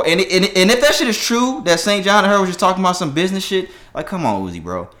 Stop. And if that shit is true, that St. John and her was just talking about some business shit, like, come on, Uzi,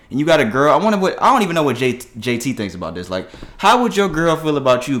 bro. And you got a girl. I don't even know what JT thinks about this. Like, how would your girl feel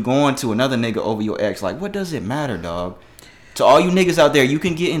about you going to another nigga over your ex? Like, what does it matter, dog? To all you niggas out there, you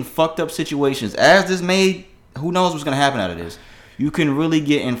can get in fucked up situations. As this made, who knows what's going to happen out of this. You can really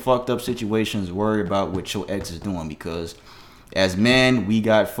get in fucked up situations, worry about what your ex is doing. Because as men,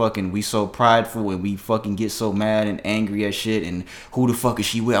 we so prideful and we fucking get so mad and angry at shit. And who the fuck is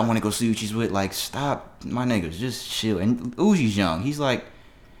she with? I want to go see who she's with. Like, stop, my niggas, just chill. And Uzi's young. He's like,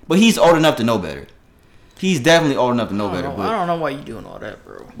 but he's old enough to know better. He's definitely old enough to know better. I don't know why you doing all that,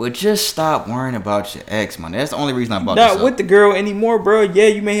 bro. But just stop worrying about your ex, man. That's the only reason I brought this up. Not with the girl anymore, bro. Yeah,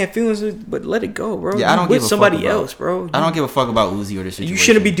 you may have feelings, but let it go, bro. Yeah, I don't give a somebody fuck about, else, bro. I don't give a fuck about Uzi or this situation. You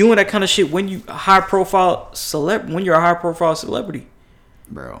shouldn't be doing that kind of shit when you high profile when you're a high profile celebrity.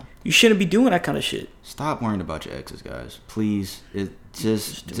 Bro. You shouldn't be doing that kind of shit. Stop worrying about your exes, guys. Please.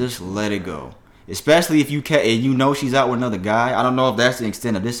 Just let it go. Especially if you know she's out with another guy. I don't know if that's the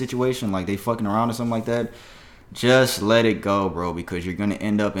extent of this situation, like they fucking around or something like that. Just let it go, bro, because you're gonna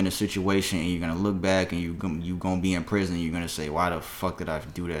end up in a situation and you're gonna look back and you gonna be in prison. And you're gonna say, "Why the fuck did I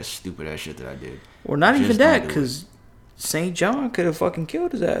do that stupid ass shit that I did?" Or not even that, because St. John could have fucking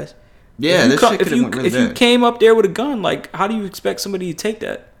killed his ass. Yeah, if you came up there with a gun, like, how do you expect somebody to take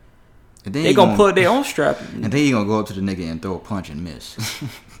that? They gonna pull their own strap. And then you gonna go up to the nigga and throw a punch and miss.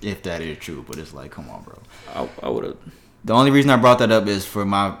 If that is true, but it's like, come on, bro. I would have. The only reason I brought that up is for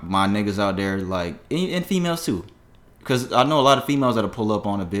my niggas out there, like, and females too. Because I know a lot of females that'll pull up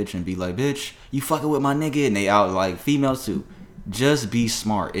on a bitch and be like, bitch, you fucking with my nigga. And they out, like, females too. Just be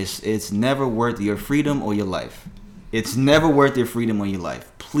smart. It's never worth your freedom or your life. It's never worth your freedom or your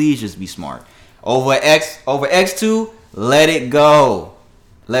life. Please just be smart. Over X2, let it go.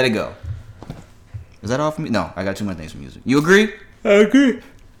 Let it go. Is that all for me? No, I got too much things for music. You agree? I agree.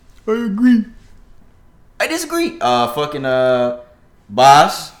 I disagree. Boss,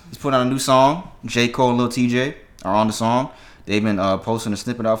 he's putting out a new song. J. Cole and Lil TJ are on the song. They've been posting a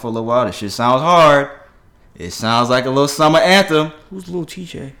snippet out for a little while. This shit sounds hard. It sounds like a little summer anthem. Who's Lil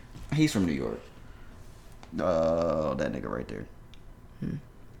TJ? He's from New York. That nigga right there.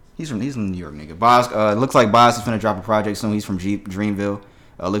 He's from New York, nigga. Boss, looks like Boss is finna drop a project soon. He's from Dreamville.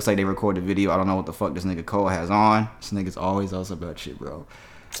 Looks like they recorded the video. I don't know what the fuck this nigga Cole has on. This nigga's always also about shit, bro.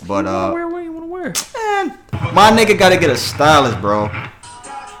 But what you wanna wear? Man, my nigga gotta get a stylist, bro. I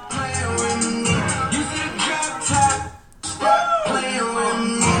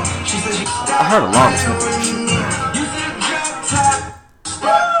heard a long snippet of this shit.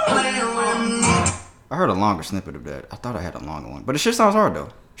 I heard a longer snippet of that. I thought I had a longer one, but it shit sounds hard though.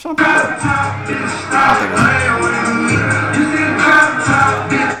 Sounds pretty hard.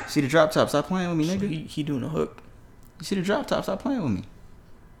 See the drop top? Stop playing with me, nigga. He doing a hook. You see the drop top? Stop playing with me.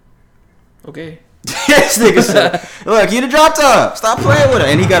 Okay. This nigga said, "Look, you the drop top. Stop playing with it."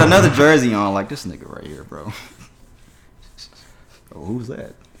 And he got another jersey on, like this nigga right here, bro. Oh, who's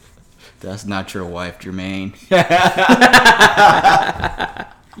that? That's not your wife, Jermaine.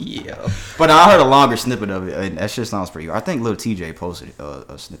 Yeah. But I heard a longer snippet of it, and that shit sounds pretty good. I think Lil TJ posted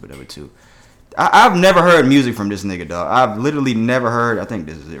a snippet of it too. I've never heard music from this nigga, dog. I've literally never heard. I think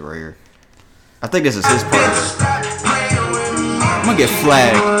this is it right here. I think this is his part. I'm gonna get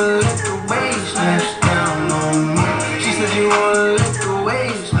flagged.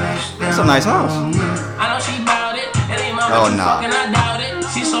 That's a nice house. I know she bout it. It ain't my Oh, nah. fucking, I doubt it.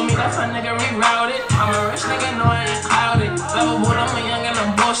 She told me that's a nigga rerouted. I'm a rich nigga, no I ain't clouded. Level boy, I'm a young and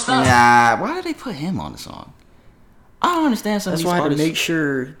I'm bossed up. Nah, why did they put him on the song? I don't understand some That's of why these I had to artists. make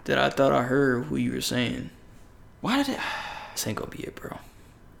sure that I thought I heard who you were saying. Why did it? This ain't gonna be it, bro.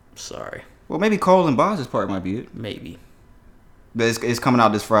 Sorry. Well, maybe Cole and Boz's part might be it. Maybe. But it's coming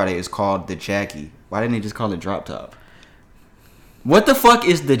out this Friday. It's called The Jackie. Why didn't they just call it Drop Top? What the fuck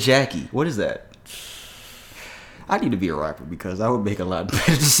is The Jackie? What is that? I need to be a rapper because I would make a lot of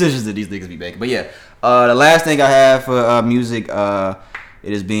better decisions than these niggas be making. But yeah, the last thing I have for music, it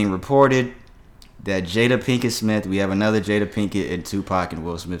is being reported that Jada Pinkett Smith, we have another Jada Pinkett and Tupac and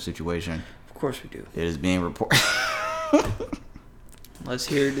Will Smith situation. Of course we do. It is being reported. Let's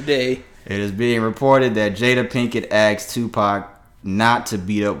hear it today. It is being reported that Jada Pinkett asked Tupac not to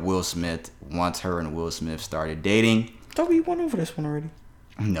beat up Will Smith once her and Will Smith started dating. I thought we went over this one already.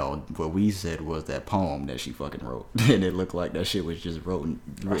 No, what we said was that poem that she fucking wrote. And it looked like that shit was just written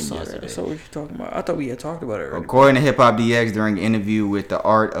yesterday. I saw what you're talking about. I thought we had talked about it already. According to Hip Hop DX, during an interview with The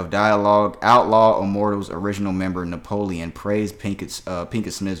Art of Dialogue, Outlaw Immortal's original member Napoleon praised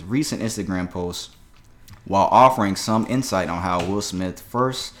Pinkett Smith's recent Instagram post while offering some insight on how Will Smith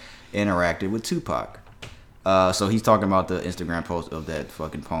first interacted with Tupac. So he's talking about the Instagram post of that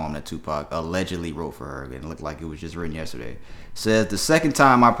fucking poem that Tupac allegedly wrote for her, and it looked like it was just written yesterday. Says the second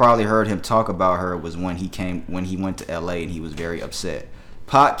time I probably heard him talk about her was when he went to LA and he was very upset.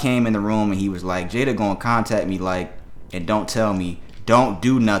 Pac came in the room and he was like, Jada gonna contact me and don't tell me, don't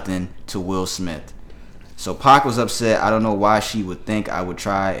do nothing to Will Smith. So Pac was upset. I don't know why she would think I would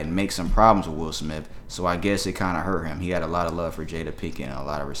try and make some problems with Will Smith. So I guess it kind of hurt him. He had a lot of love for Jada Pinkett and a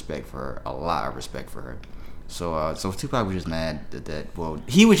lot of respect for her. So Tupac was just mad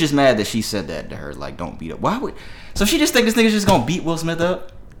he was just mad that she said that to her, like, don't beat up. So she just think this nigga's just gonna beat Will Smith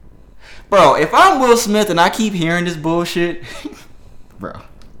up? Bro, if I'm Will Smith and I keep hearing this bullshit, bro.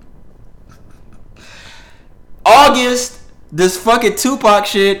 August, this fucking Tupac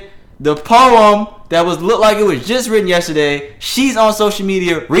shit, the poem that looked like it was just written yesterday, she's on social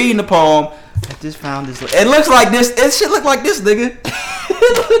media reading the poem. I just found this. It looks like this. It shit look like this, nigga.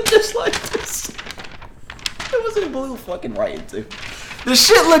 It looked just like this. It was in blue fucking writing too. The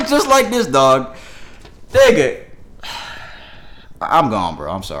shit looked just like this, dog. Nigga. I'm gone, bro.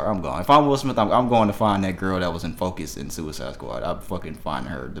 I'm sorry. I'm gone. If I'm Will Smith, I'm going to find that girl that was in Focus in Suicide Squad. I'm fucking find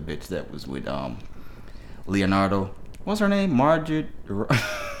her. The bitch that was with Leonardo. What's her name? Margaret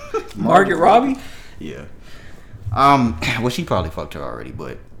Robbie? Yeah. Well, she probably fucked her already,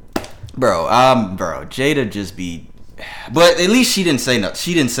 but bro, Jada just be. But at least she didn't say nothing.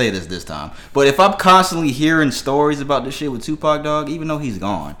 She didn't say this time. But if I'm constantly hearing stories about this shit with Tupac, dog, even though he's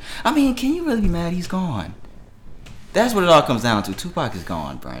gone, I mean, can you really be mad he's gone? That's what it all comes down to. Tupac is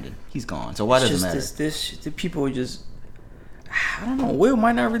gone, Brandon. He's gone. So why does it matter? The people are just, I don't know. Will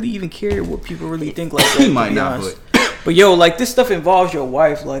might not really even care what people really think like that. He might not, but yo, like, this stuff involves your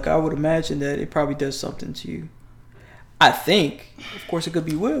wife. Like, I would imagine that it probably does something to you. I think, of course, it could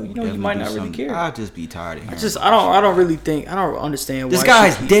be Will. You know, you might not really care. I'll just be tired of hearing. I don't understand why this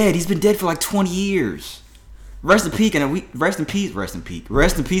guy's dead. He's been dead for like 20 years. Rest in peace.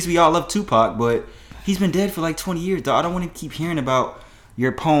 We all love Tupac, but he's been dead for like 20 years. Dog. I don't want to keep hearing about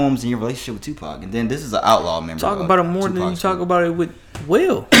your poems and your relationship with Tupac. And then this is an outlaw member. Talk about him more than you talk about it with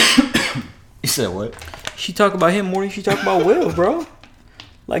Will. You said what? She talk about him more than she talk about Will, bro.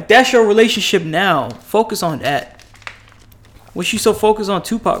 Like, that's your relationship now. Focus on that. What you so focused on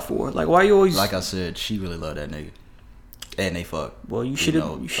Tupac for? Like, why you always... Like I said, she really loved that nigga. And they fuck. Well, you should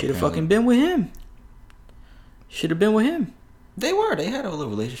have fucking been with him. Should have been with him. They were. They had a little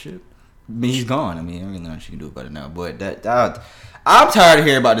relationship. I mean, he's gone. I mean, everything she can do about it now. But I'm tired of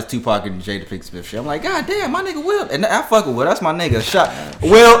hearing about this Tupac and Jada Pinkett Smith shit. I'm like, God damn, my nigga Will. And I fuck with Will. That's my nigga.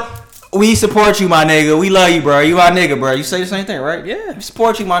 Will, We support you, my nigga. We love you, bro. You our nigga, bro. You say the same thing, right? Yeah. We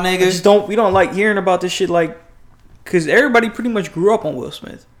support you, my nigga. We don't like hearing about this shit, like, because everybody pretty much grew up on Will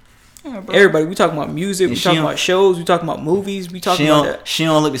Smith. Yeah, bro. Everybody. We talking about music. We talking about shows. We talking about movies. We talking about that. She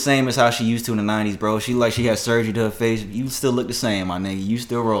don't look the same as how she used to in the 90s, bro. She like she had surgery to her face. You still look the same, my nigga. You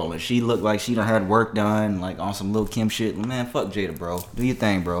still rolling. She looked like she done had work done, like on some Lil' Kim shit. Man, fuck Jada, bro. Do your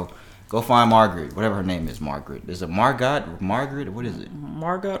thing, bro. Go find Margaret, whatever her name is. Margaret. Is it Margot? Margaret? What is it?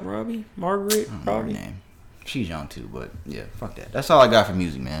 Margot Robbie? Margaret Robbie? Name. She's young too, but yeah, fuck that. That's all I got for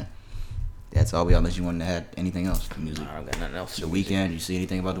music, man. That's all we got. Unless you wanted to have anything else for music. I don't got nothing else. The Weeknd. You see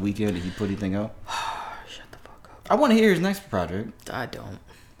anything about the Weeknd? Did he put anything out? Shut the fuck up. I want to hear his next project. I don't.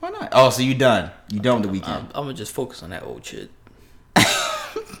 Why not? Oh, so you done? You done with the Weeknd? I'm gonna just focus on that old shit.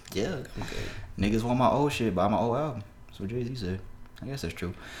 Yeah. Okay. Niggas want my old shit, buy my old album. That's what Jay-Z said. I guess that's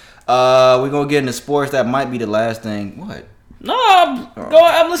true. We're gonna get into sports. That might be the last thing. What? No,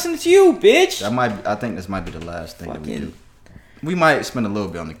 I'm listening to you, bitch. I think this might be the last thing that we do. We might spend a little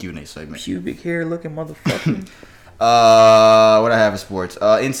bit on the Q&A segment. Pubic hair looking motherfucker. What I have in sports.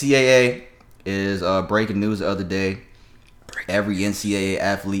 NCAA is breaking news the other day. Every NCAA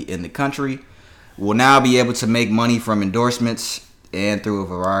athlete in the country will now be able to make money from endorsements and through a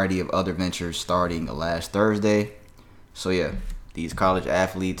variety of other ventures starting last Thursday. So yeah, these college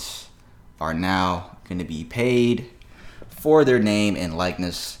athletes are now going to be paid for their name and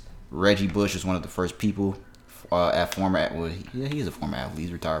likeness. Reggie Bush is one of the first people he's a former athlete.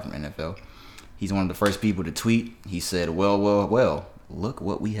 He's retired from NFL. He's one of the first people to tweet. He said, well, look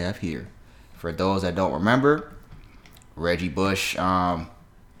what we have here. For those that don't remember, Reggie Bush,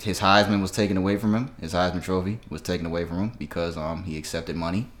 his Heisman was taken away from him. His Heisman Trophy was taken away from him because he accepted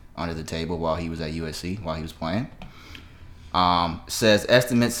money under the table while he was at USC, while he was playing. Says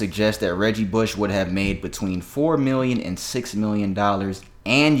estimates suggest that Reggie Bush would have made between $4 million and $6 million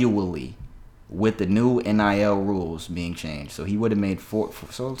annually with the new NIL rules being changed. So he would have made so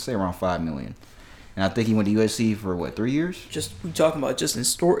let's say around $5 million. And I think he went to USC for what, 3 years? We talking about just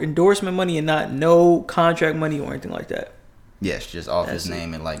endorsement money and not no contract money or anything like that. Yes, just off his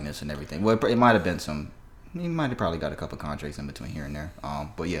name and likeness and everything. Well, it might have been he might have probably got a couple contracts in between here and there.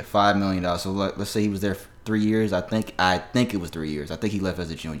 But yeah, $5 million. So let's say he was there for 3 years. I think it was 3 years. I think he left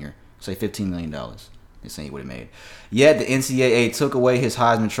as a junior. Say $15 million. They're saying he would have made. Yet the NCAA took away his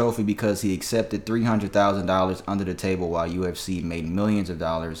Heisman Trophy because he accepted $300,000 under the table while UFC made millions of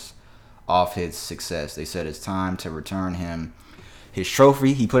dollars off his success. They said it's time to return him his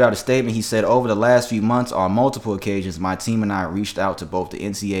trophy. He put out a statement. He said, over the last few months, on multiple occasions, my team and I reached out to both the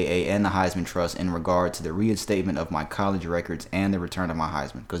NCAA and the Heisman Trust in regard to the reinstatement of my college records and the return of my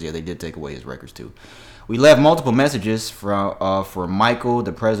Heisman. Because, yeah, they did take away his records, too. We left multiple messages for Michael,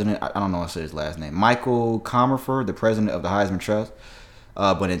 the president. I don't know how to say his last name. Michael Comerford, the president of the Heisman Trust.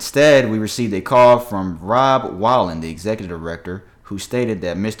 But instead, we received a call from Rob Wallen, the executive director, who stated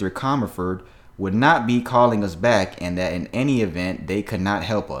that Mr. Comerford would not be calling us back and that in any event, they could not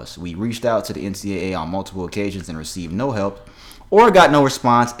help us. We reached out to the NCAA on multiple occasions and received no help or got no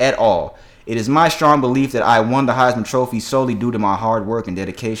response at all. It is my strong belief that I won the Heisman Trophy solely due to my hard work and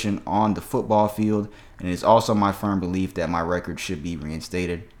dedication on the football field, and it is also my firm belief that my record should be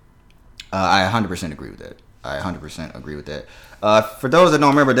reinstated. I 100% agree with that. I 100% agree with that. For those that don't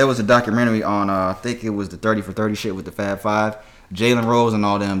remember, there was a documentary on, I think it was the 30 for 30 shit with the Fab Five. Jalen Rose and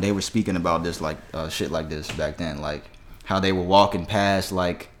all them, they were speaking about this, like, shit like this back then. Like, how they were walking past,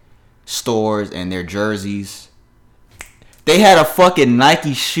 like, stores and their jerseys. They had a fucking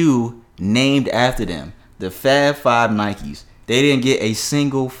Nike shoe named after them. The Fab Five Nikes. They didn't get a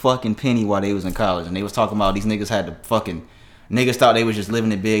single fucking penny while they was in college. And they was talking about these niggas had to fucking... Niggas thought they was just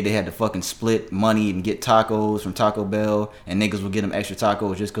living it big. They had to fucking split money and get tacos from Taco Bell. And niggas would get them extra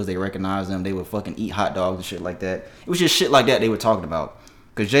tacos just because they recognized them. They would fucking eat hot dogs and shit like that. It was just shit like that they were talking about.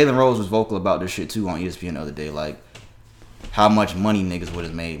 Because Jalen Rose was vocal about this shit too on ESPN the other day. Like, how much money niggas would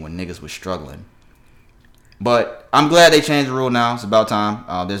have made when niggas was struggling. But I'm glad they changed the rule now. It's about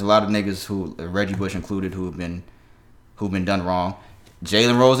time. There's a lot of niggas, who Reggie Bush included, who've been done wrong.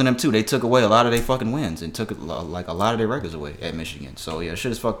 Jalen Rose and them too. They took away a lot of their fucking wins and took like a lot of their records away at Michigan. So yeah,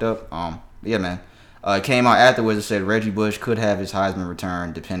 shit is fucked up. Yeah, man. It came out afterwards and said Reggie Bush could have his Heisman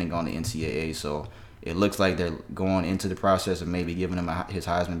return depending on the NCAA. So it looks like they're going into the process of maybe giving him his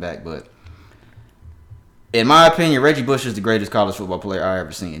Heisman back. But in my opinion, Reggie Bush is the greatest college football player I've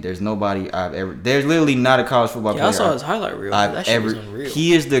ever seen. There's nobody I've ever... There's literally not a college football player... I saw his highlight reel. That shit was unreal.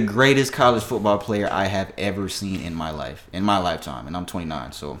 He is the greatest college football player I have ever seen in my life. In my lifetime. And I'm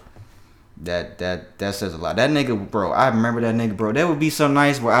 29, so... That says a lot. That nigga, bro, I remember that nigga, bro. That would be so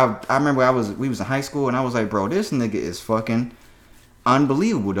nice where I remember we was in high school and I was like, bro, this nigga is fucking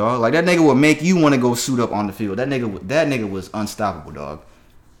unbelievable, dog. Like that nigga would make you want to go suit up on the field. That nigga was unstoppable, dog.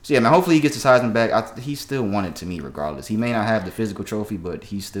 So yeah, man. Hopefully he gets his Heisman back. He still won it to me, regardless. He may not have the physical trophy, but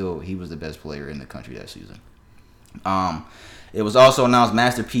he was the best player in the country that season. It was also announced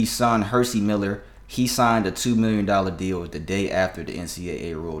Master P's son, Hersey Miller, he signed a $2 million deal the day after the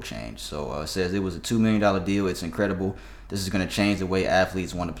NCAA rule change. So it says it was a $2 million deal. It's incredible. This is going to change the way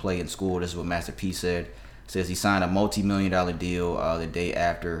athletes want to play in school. This is what Master P said. Says he signed a multi-million-dollar deal the day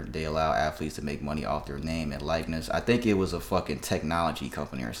after they allow athletes to make money off their name and likeness. I think it was a fucking technology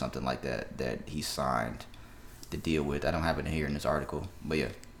company or something like that he signed the deal with. I don't have it here in this article. But yeah,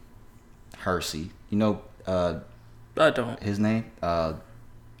 Hersey. You know I don't. his name?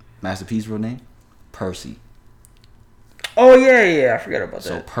 Master P's real name? Percy. Oh, yeah. I forgot about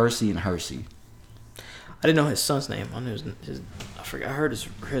So that. Percy and Hersey. I didn't know his son's name. I knew his I forgot. I heard his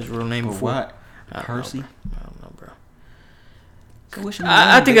real name But before. what? I don't Percy? know, I don't know, bro.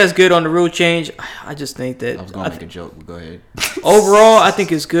 I I think that's good on the rule change. I just think that I was going to make a joke, but go ahead. overall, I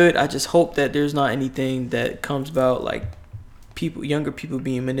think it's good. I just hope that there's not anything that comes about like younger people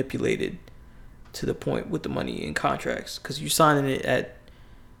being manipulated to the point with the money in contracts. Because you're signing it at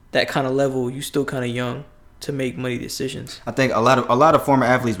that kind of level, you still kind of young to make money decisions. I think a lot of former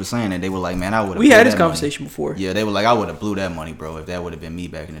athletes were saying that. They were like, man, I would have. We had this conversation before. Yeah, they were like, I would have blew that money, bro, if that would have been me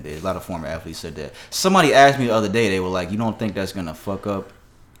back in the day. A lot of former athletes said that. Somebody asked me the other day, they were like, you don't think that's going to fuck up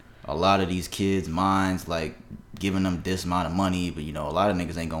a lot of these kids' minds, like giving them this amount of money, but, you know, a lot of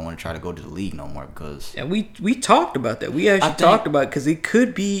niggas ain't going to want to try to go to the league no more because... And we talked about that. We actually talked about it because it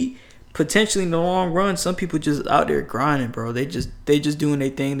could be potentially in the long run. Some people just out there grinding, bro. They just doing their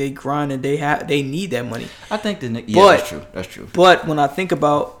thing. They grinding. They need that money. I think that's true. But when I think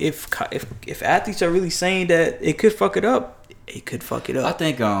about if athletes are really saying that it could fuck it up, it could fuck it up.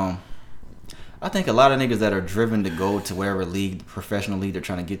 I think a lot of niggas that are driven to go to wherever professional league they're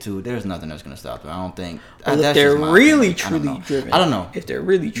trying to get to, there's nothing that's gonna stop them. I don't think. Well, that's if they're just my really opinion. truly driven, I don't know. If they're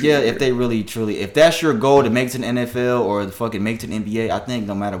really truly, yeah, driven. if they really truly, if that's your goal to make it to the NFL or the fucking make it to the NBA, I think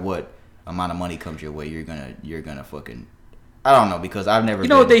no matter what amount of money comes your way, you're gonna fucking. I don't know because I've never. You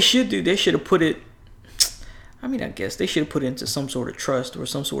know what they should do? They should have put it. I mean, I guess they should have put it into some sort of trust or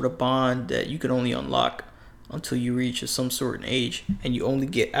some sort of bond that you can only unlock until you reach some certain age, and you only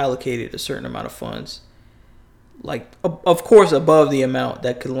get allocated a certain amount of funds. Like, of course, above the amount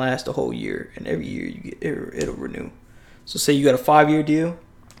that could last a whole year, and every year you get it'll renew. So, say you got a 5-year deal,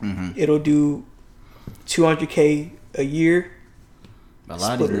 it'll do $200K a year. A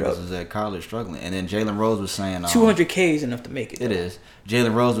lot of these niggas is at college struggling, and then Jalen Rose was saying $200K is enough to make it. It is.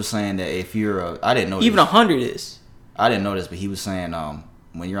 Jalen Rose was saying that if you're I didn't know even this. 100 is. I didn't know this, but he was saying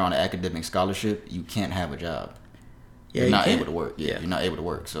when you're on an academic scholarship, you can't have a job. Yeah, you're not able to work. Yeah, you're not able to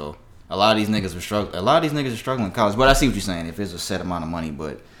work. So a lot of these niggas are struggling. A lot of these niggas are struggling in college. But I see what you're saying. If it's a set amount of money,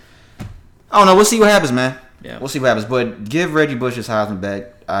 but I don't know. We'll see what happens, man. Yeah, we'll see what happens. But give Reggie Bush his Heisman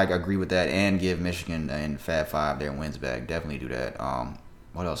back. I agree with that, and give Michigan and Fab Five their wins back. Definitely do that.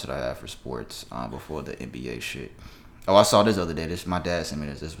 What else did I have for sports before the NBA shit? Oh, I saw this other day. My dad sent me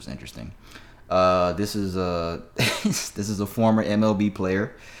this. This was interesting. This is a this is a former MLB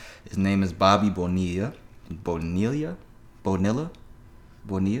player. His name is Bobby Bonilla.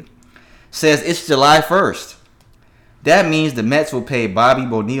 Says it's July 1st. That means the Mets will pay Bobby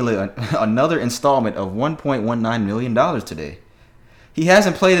Bonilla another installment of $1.19 million today. He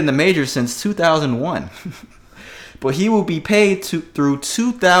hasn't played in the majors since 2001. But he will be paid through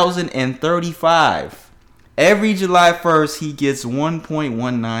 2035. Every July 1st, he gets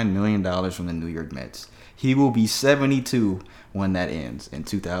 $1.19 million from the New York Mets. He will be 72 when that ends in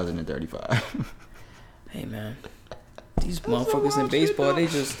 2035. Hey, man. These motherfuckers in baseball, they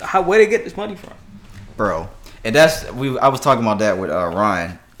just... Where they get this money from? Bro. And I was talking about that with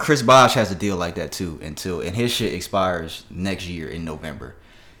Ryan. Chris Bosh has a deal like that, too. And his shit expires next year in November.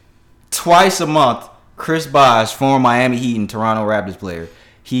 Twice a month. Chris Bosh, former Miami Heat and Toronto Raptors player,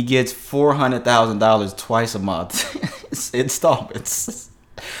 he gets $400,000 twice a month. It's installments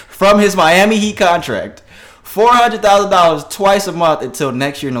from his Miami Heat contract. $400,000 twice a month until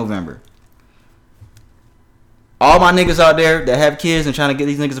next year November. All my niggas out there that have kids and trying to get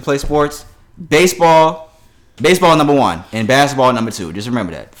these niggas to play sports, baseball number 1 and basketball number 2. Just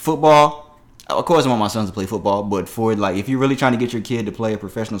remember that. Football, of course I want my sons to play football, but for like if you're really trying to get your kid to play a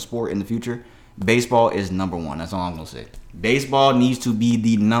professional sport in the future, baseball is number 1. That's all I'm going to say. Baseball needs to be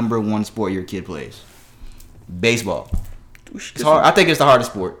the number 1 sport your kid plays. Baseball. It's hard. I think it's the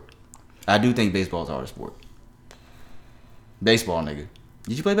hardest sport. I do think baseball is the hardest sport. Baseball, nigga.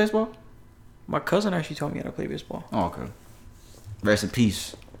 Did you play baseball? My cousin actually told me how to play baseball. Oh, okay. Rest in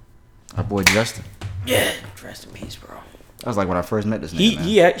peace. Our boy Justin. Yeah. Rest in peace, bro. That was like when I first met this nigga, man.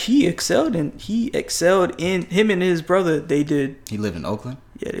 He excelled in him and his brother. They did. He lived in Oakland?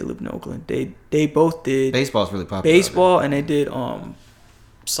 Yeah, they lived in Oakland. They both did baseball's really popular. And they did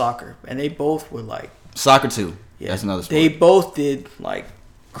soccer, and they both were like soccer too. Yeah, that's another sport. They both did like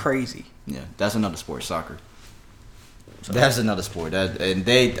crazy. Yeah, that's another sport. Soccer. So that's another sport. I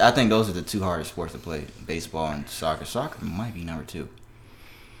think those are the two hardest sports to play: baseball and soccer. Soccer might be number 2.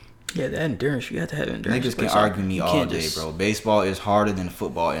 Yeah, the endurance. You have to have endurance. Niggas can argue me all day, bro. Baseball is harder than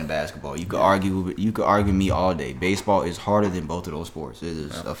football and basketball. You could argue me all day. Baseball is harder than both of those sports. It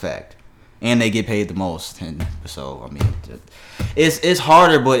is a fact. And they get paid the most. And so, I mean, it's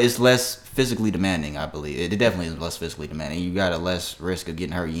harder, but it's less physically demanding, I believe. It definitely is less physically demanding. You got a less risk of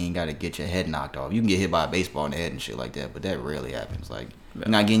getting hurt. You ain't got to get your head knocked off. You can get hit by a baseball in the head and shit like that, but that rarely happens. Like, you're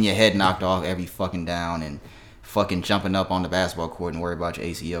not getting your head knocked off every fucking down and fucking jumping up on the basketball court and worry about your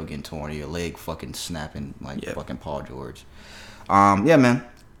ACL getting torn or your leg fucking snapping like fucking Paul George. Yeah, man.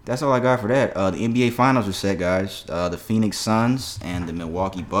 That's all I got for that. The NBA Finals are set, guys. The Phoenix Suns and the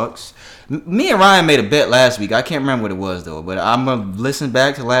Milwaukee Bucks. Me and Ryan made a bet last week. I can't remember what it was, though. But I'm going to listen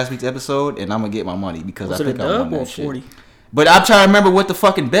back to last week's episode, and I'm going to get my money because I think I won that shit. 40? But I'm trying to remember what the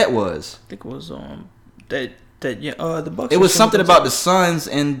fucking bet was. I think it was the Bucks. It was something about the Suns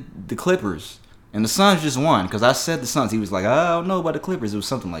and the Clippers. And the Suns just won because I said the Suns. He was like, I don't know about the Clippers. It was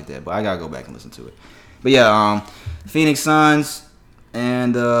something like that. But I got to go back and listen to it. But yeah, Phoenix Suns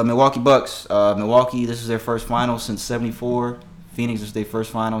and Milwaukee Bucks. Milwaukee, this is their first final since 74. Phoenix is their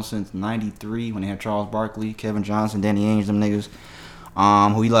first final since 93 when they had Charles Barkley, Kevin Johnson, Danny Ainge, them niggas.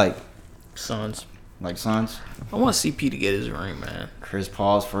 Who you like? Suns. Like Suns? I want CP to get his ring, man. Chris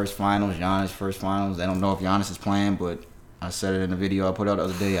Paul's first finals, Giannis' first finals. They don't know if Giannis is playing, but I said it in the video I put out the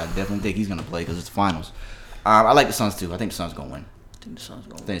other day. I definitely think he's going to play because it's the finals. I like the Suns, too. I think the Suns going to win. I think the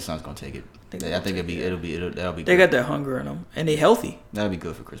Suns going to take it. I think that'll be good. They got that hunger in them, and they healthy. That'll be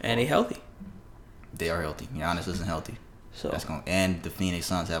good for Chris Paul. And they healthy. They are healthy. Giannis isn't healthy. So and the Phoenix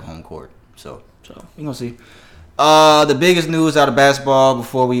Suns have home court. So we gonna see. The biggest news out of basketball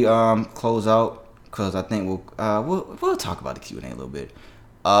before we close out, because I think we'll talk about the Q&A a little bit.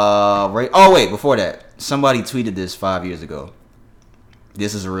 Before that, somebody tweeted this 5 years ago.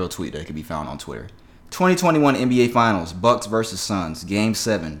 This is a real tweet that can be found on Twitter. 2021 NBA Finals, Bucks versus Suns, Game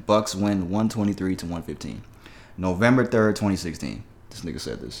 7. Bucks win 123-115. November 3rd, 2016. This nigga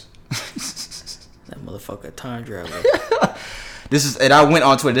said this. That motherfucker time travel. And I went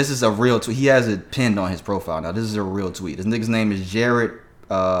on Twitter. This is a real tweet. He has it pinned on his profile now. This is a real tweet. This nigga's name is Jared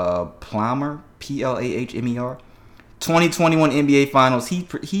Plahmer, Plahmer. 2021 NBA Finals.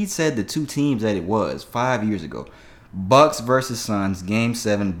 He said the two teams that it was 5 years ago. Bucks versus Suns, Game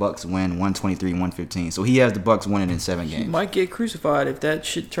 7. Bucks win 123-115. So he has the Bucks winning in 7 games. He might get crucified if that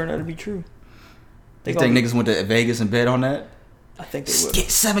shit turned out to be true. You think niggas went to Vegas and bet on that? I think they would. Get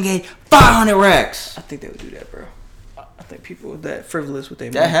 7 games, 500 racks. I think they would do that, bro. I think people were that frivolous with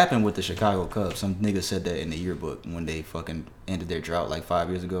their money. That happened with the Chicago Cubs. Some niggas said that in the yearbook when they fucking ended their drought like 5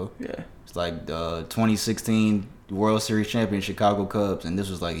 years ago. Yeah. It's like the 2016 World Series champion Chicago Cubs, and this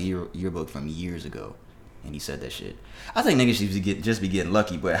was like a yearbook from years ago. And he said that shit. I think niggas should just be getting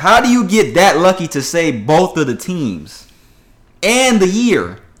lucky, but how do you get that lucky to say both of the teams and the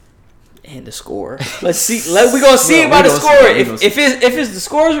year and the score? Let's see. We gonna see it by the score. If it's the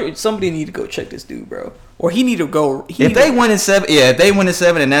scores, somebody need to go check this dude, bro. Or he need to go. If they win in 7,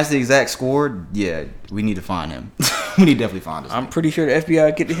 and that's the exact score, yeah, we need to find him. We need to definitely find him. I'm pretty sure the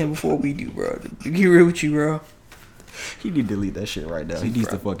FBI get to him before we do, bro. To get real with you, bro. He need to delete that shit right now. He needs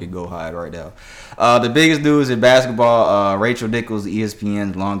to fucking go hide right now. The biggest news in basketball, Rachel Nichols,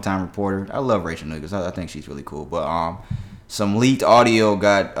 ESPN's longtime reporter. I love Rachel Nichols. I think she's really cool. But some leaked audio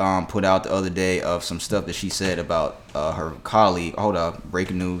got put out the other day of some stuff that she said about her colleague. Hold up.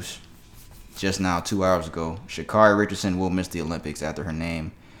 Breaking news. Just now, 2 hours ago. Sha'Carri Richardson will miss the Olympics after her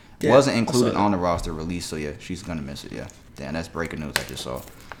name wasn't included on the roster release. So, yeah, she's going to miss it. Yeah. Damn, that's breaking news I just saw.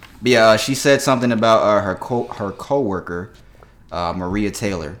 But yeah, she said something about her co-worker, Maria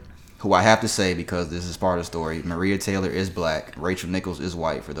Taylor, who I have to say because this is part of the story. Maria Taylor is black. Rachel Nichols is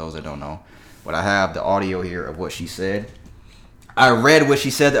white, for those that don't know. But I have the audio here of what she said. I read what she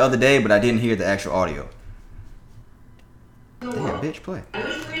said the other day, but I didn't hear the actual audio. Damn, bitch, play. I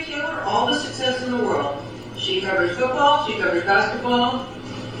wish Maria Taylor all the success in the world. She covers football. She covers basketball.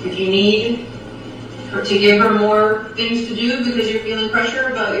 If you need to give her more things to do because you're feeling pressure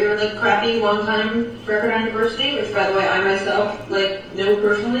about your crappy one-time record on diversity, which by the way I myself know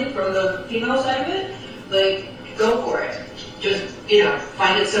personally from the female side of it, go for it. Just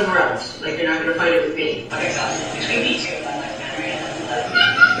find it somewhere else. You're not gonna find it with me. What do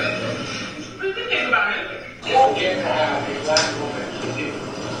you think about it?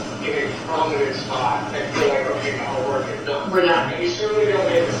 good spot and feel like, okay, my whole work is done. We're done. And you certainly don't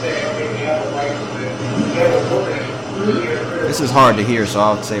get to say, okay, we have a right to live. We have a woman. This is hard to hear, so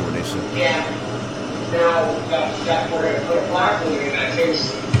I'll say what they said. Yeah. Now that we're going to put a black woman in that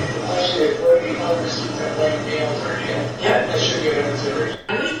case, the question is, where the other seats that white males are in? Yep. That should get into consideration.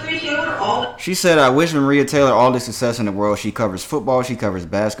 I wish Maria Taylor all. She said, I wish Maria Taylor all the success in the world. She covers football. She covers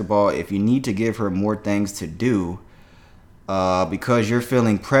basketball. If you need to give her more things to do because you're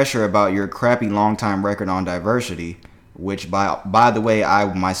feeling pressure about your crappy long-time record on diversity, which, by the way,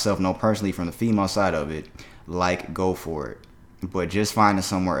 I myself know personally from the female side of it, like, go for it. But just find it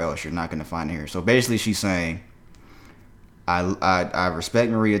somewhere else. You're not going to find it here. So basically she's saying, I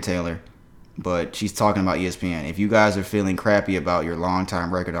respect Maria Taylor, but she's talking about ESPN. If you guys are feeling crappy about your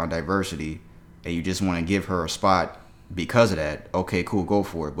long-time record on diversity and you just want to give her a spot because of that, okay, cool, go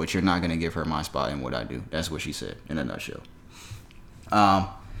for it. But you're not going to give her my spot in what I do. That's what she said in a nutshell.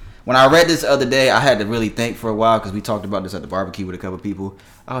 When I read this the other day, I had to really think for a while because we talked about this at the barbecue with a couple people.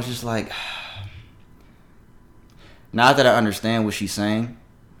 I was just like, not that I understand what she's saying,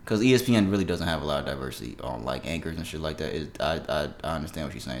 because ESPN really doesn't have a lot of diversity on like anchors and shit like that. I understand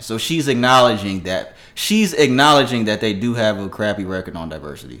what she's saying. So she's acknowledging that they do have a crappy record on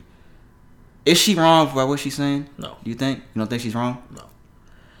diversity. Is she wrong for what she's saying? No. Do you think? You don't think she's wrong? No.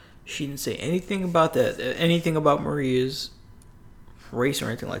 She didn't say anything about that. Anything about Maria's race or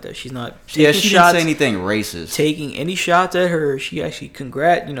anything like that. She's not. Yeah, she didn't say anything racist. Taking any shots at her. She actually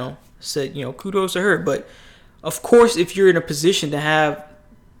said kudos to her. But of course, if you're in a position to have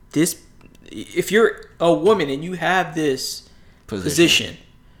this, if you're a woman and you have this position,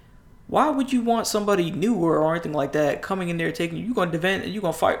 why would you want somebody newer or anything like that coming in there taking you? Going to defend and you're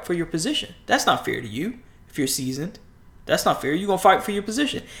going to fight for your position. That's not fair to you if you're seasoned. That's not fair. You're going to fight for your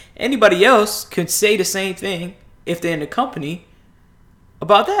position. Anybody else could say the same thing if they're in the company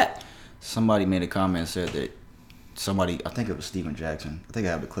about that. Somebody made a comment and said that I think it was Steven Jackson. I think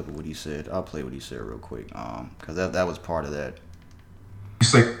I have the clip of what he said. I'll play what he said real quick because that was part of that.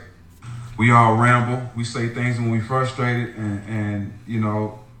 We all ramble. We say things when we're frustrated, and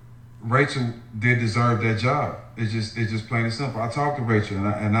Rachel did deserve that job. It's just plain and simple. I talked to Rachel,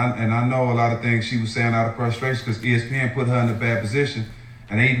 and I know a lot of things she was saying out of frustration because ESPN put her in a bad position,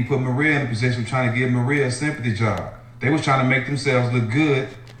 and they even put Maria in a position trying to give Maria a sympathy job. They was trying to make themselves look good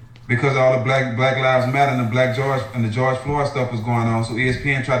because all the Black Lives Matter and the George Floyd stuff was going on. So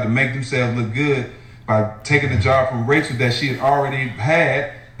ESPN tried to make themselves look good by taking the job from Rachel that she had already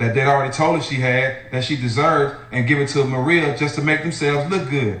had, that they'd already told her she had, that she deserved, and give it to Maria just to make themselves look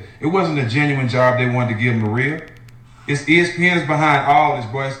good. It wasn't a genuine job they wanted to give Maria. It's ESPN is behind all this,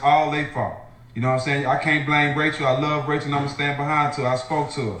 boy. It's all their fault. You know what I'm saying? I can't blame Rachel. I love Rachel, and I'm going to stand behind her. I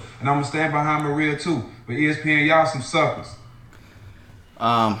spoke to her. And I'm going to stand behind Maria, too. But ESPN, y'all some suckers.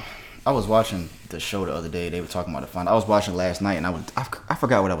 I was watching the show the other day. They were talking about the final. I was watching last night, and I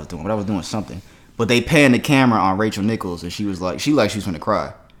forgot what I was doing, but I was doing something. But they panned the camera on Rachel Nichols, and she was like she was finna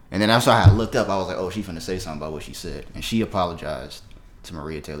cry. And then after I had looked up, I was like, oh, she finna say something about what she said. And she apologized to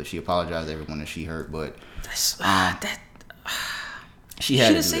Maria Taylor. She apologized to everyone that she hurt, but she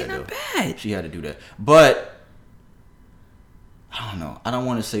had to do that, though. Bad. She had to do that. But I don't know. I don't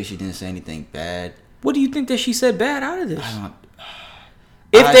want to say she didn't say anything bad. What do you think that she said bad out of this?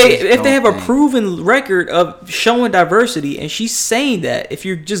 If they have a proven record of showing diversity, and she's saying that, if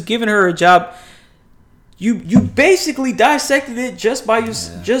you're just giving her a job, you basically dissected it just by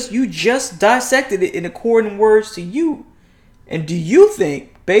you just dissected it in according words to you. And do you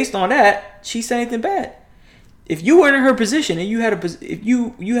think, based on that, she said anything bad? If you were in her position and you had a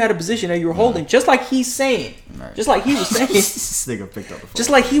position that you were holding, just like he's saying, just like he was saying, this nigga picked up the phone. Just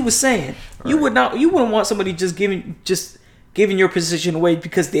like he was saying, you wouldn't want somebody just giving your position away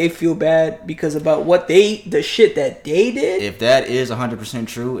because they feel bad because about the shit that they did. If that is 100%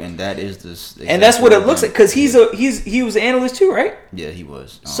 true, and that is this, and that's what it looks like, because he was an analyst too, right? Yeah, he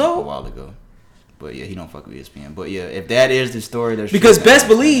was a while ago. But yeah, he don't fuck with ESPN. But yeah, if that is the story, that's because best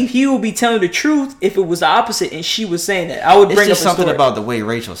believe he will be telling the truth if it was the opposite and she was saying that. I would bring up just something story about the way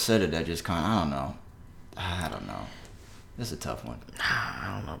Rachel said it that just kind of I don't know. It's a tough one.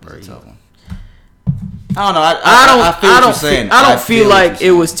 I don't know, bro. It's a tough one. I don't know. I feel what you're saying. I don't feel like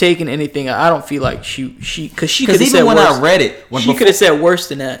it was taking anything. I don't feel like she because she could have said when worse. I read it, she could have said worse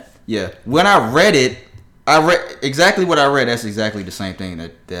than that. Yeah, when I read it, I read exactly what I read. That's exactly the same thing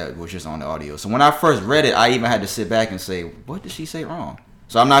that was just on the audio. So when I first read it, I even had to sit back and say, what did she say wrong?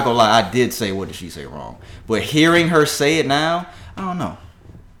 So I'm not gonna lie, I did say what did she say wrong. But hearing her say it now, I don't know.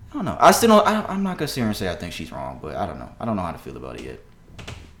 I still don't. I'm not gonna sit here and say I think she's wrong, but I don't know. I don't know how to feel about it yet.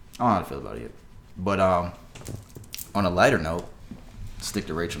 But on a lighter note, stick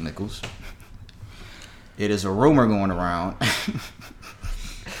to Rachel Nichols. it is a rumor going around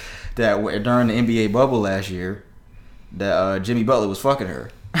that during the NBA bubble last year, that Jimmy Butler was fucking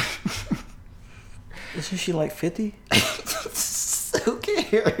her. Isn't she like 50? Who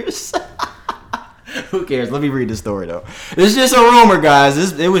cares? Who cares? Let me read the story though. It's just a rumor,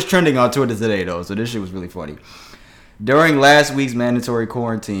 guys. It was trending on Twitter today though, so this shit was really funny. During last week's mandatory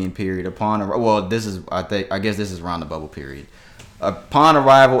quarantine period, I guess this is around the bubble period. Upon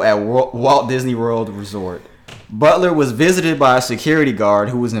arrival at Walt Disney World Resort, Butler was visited by a security guard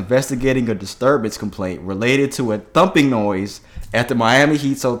who was investigating a disturbance complaint related to a thumping noise at the Miami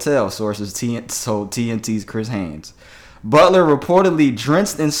Heat's hotel, sources told TNT's Chris Haynes. Butler, reportedly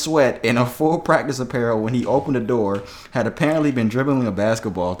drenched in sweat in a full practice apparel when he opened the door, had apparently been dribbling a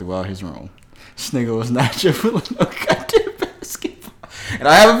basketball throughout his room. This nigga was not dribbling no goddamn basketball. And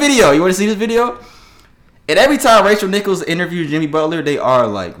I have a video. You want to see this video? And every time Rachel Nichols interviews Jimmy Butler, they are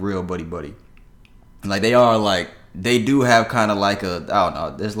like real buddy. Like they are like, they do have kind of like a, I don't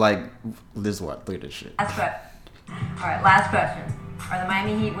know. There's like, look at this shit. All right, last question. Are the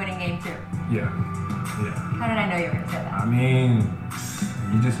Miami Heat winning game 2? Yeah. How did I know you were going to say that? I mean,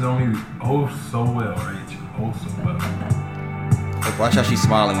 you just know me so well, Rach. So well. Like, watch how she's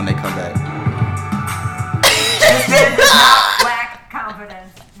smiling when they come back. This man does not lack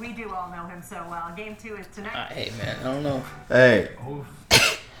confidence. We do all know him so well. Game 2 is tonight. Hey, man, I don't know. Hey.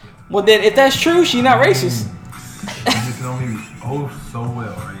 Well, then, if that's true, she's not racist. You just know me so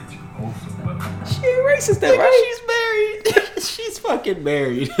well, Rach. So well. She ain't racist, then, right? She's married. She's fucking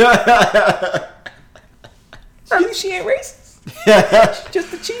married. She ain't racist. She's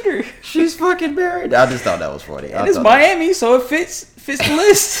just a cheater. She's fucking married. I just thought that was funny. And it's Miami, so it fits the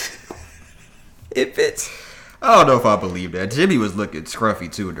list. It fits. I don't know if I believe that. Jimmy was looking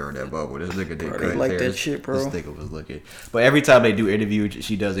scruffy too during that bubble. This nigga did They like that shit, bro. This nigga was looking. But every time they do interview,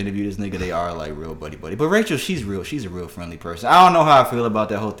 she does interview this nigga, they are like real buddy. But Rachel, she's real. She's a real friendly person. I don't know how I feel about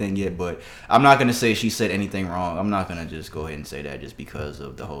that whole thing yet, but I'm not gonna say she said anything wrong. I'm not gonna just go ahead and say that just because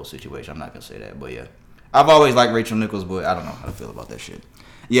of the whole situation. I'm not gonna say that. But yeah, I've always liked Rachel Nichols, but I don't know how to feel about that shit.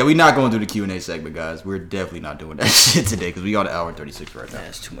 Yeah, we're not going to do the Q&A segment, guys. We're definitely not doing that shit today because we on the hour and 36 right now. Yeah,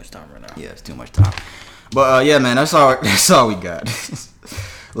 it's too much time right now. Yeah, it's too much time. But yeah, man, that's all we got.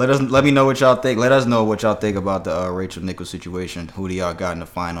 Let me know what y'all think. Let us know what y'all think about the Rachel Nichols situation. Who do y'all got in the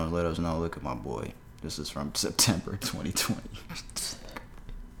final? Let us know. Look at my boy. This is from September 2020.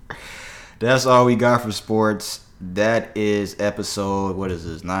 That's all we got for sports. That is episode, what is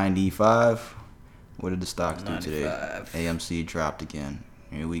this, 95? What did the stocks do today? 95. AMC dropped again.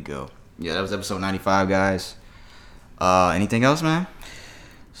 Here we go. Yeah, that was episode 95, guys. Anything else, man?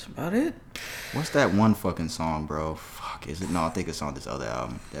 That's about it. What's that one fucking song, bro? Fuck, is it? No, I think it's on this other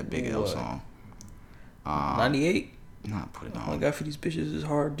album. That Big L song. 98? Nah, put it on. All I got for these bitches is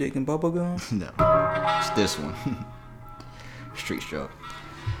hard dick and bubblegum. No, it's this one. Street Stroke.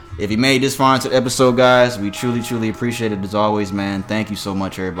 If you made this far into the episode, guys, we truly appreciate it as always, man. Thank you so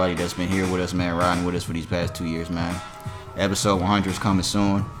much, everybody that's been here with us, man, riding with us for these past 2 years, man. Episode 100 is coming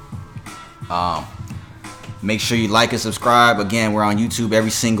soon. Make sure you like and subscribe. Again, we're on YouTube every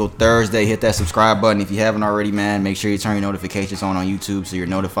single Thursday. Hit that subscribe button if you haven't already, man. Make sure you turn your notifications on YouTube so you're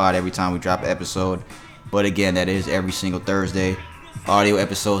notified every time we drop an episode. But again, that is every single Thursday. Audio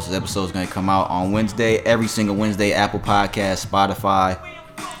episodes. This episode is going to come out on Wednesday. Every single Wednesday. Apple Podcasts, Spotify,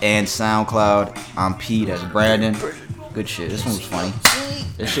 and SoundCloud. I'm P. That's Brandon. Good shit. This one was funny.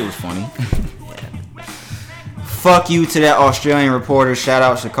 This shit was funny. Fuck you to that Australian reporter. Shout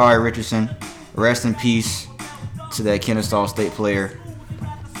out Sha'Carri Richardson. Rest in peace to that Kennesaw State player.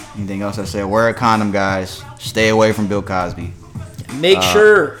 Anything else I said? Wear a condom, guys. Stay away from Bill Cosby. Make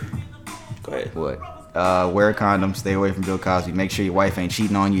sure. Go ahead. What? Wear a condom. Stay away from Bill Cosby. Make sure your wife ain't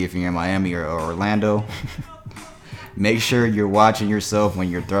cheating on you if you're in Miami or Orlando. Make sure you're watching yourself when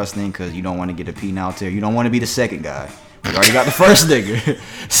you're thrusting because you don't want to get a penile tear. You don't want to be the second guy. You already got the first nigga.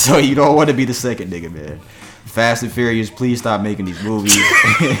 So you don't want to be the second nigga, man. Fast and Furious, please stop making these movies.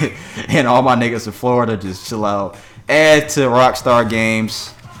 And all my niggas in Florida, just chill out. Add to Rockstar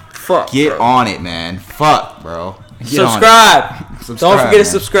Games. Fuck. Get bro. on it, man. Fuck, bro. Get subscribe. On it. Don't forget to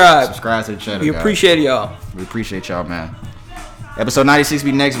subscribe. Subscribe to the channel. We appreciate y'all. We appreciate y'all, man. Episode 96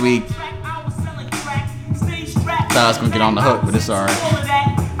 be next week. Thought I was gonna get on the hook, but it's alright.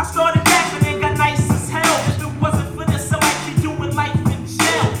 I started rapping and got nice as hell. If it wasn't for this, I might be doing life in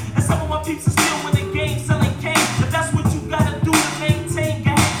jail. And some of my peeps are still in the game selling cane. If that's what you gotta do to maintain,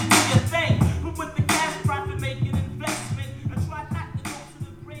 go ahead and do your thing. But with the cash profit, make an investment. And try not to go to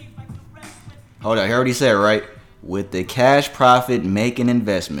the grave like the rest. Hold on, I already said it, right? With the cash profit, make an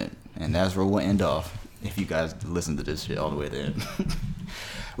investment. And that's where we'll end off. If you guys listen to this shit all the way to the end.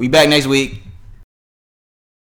 We back next week.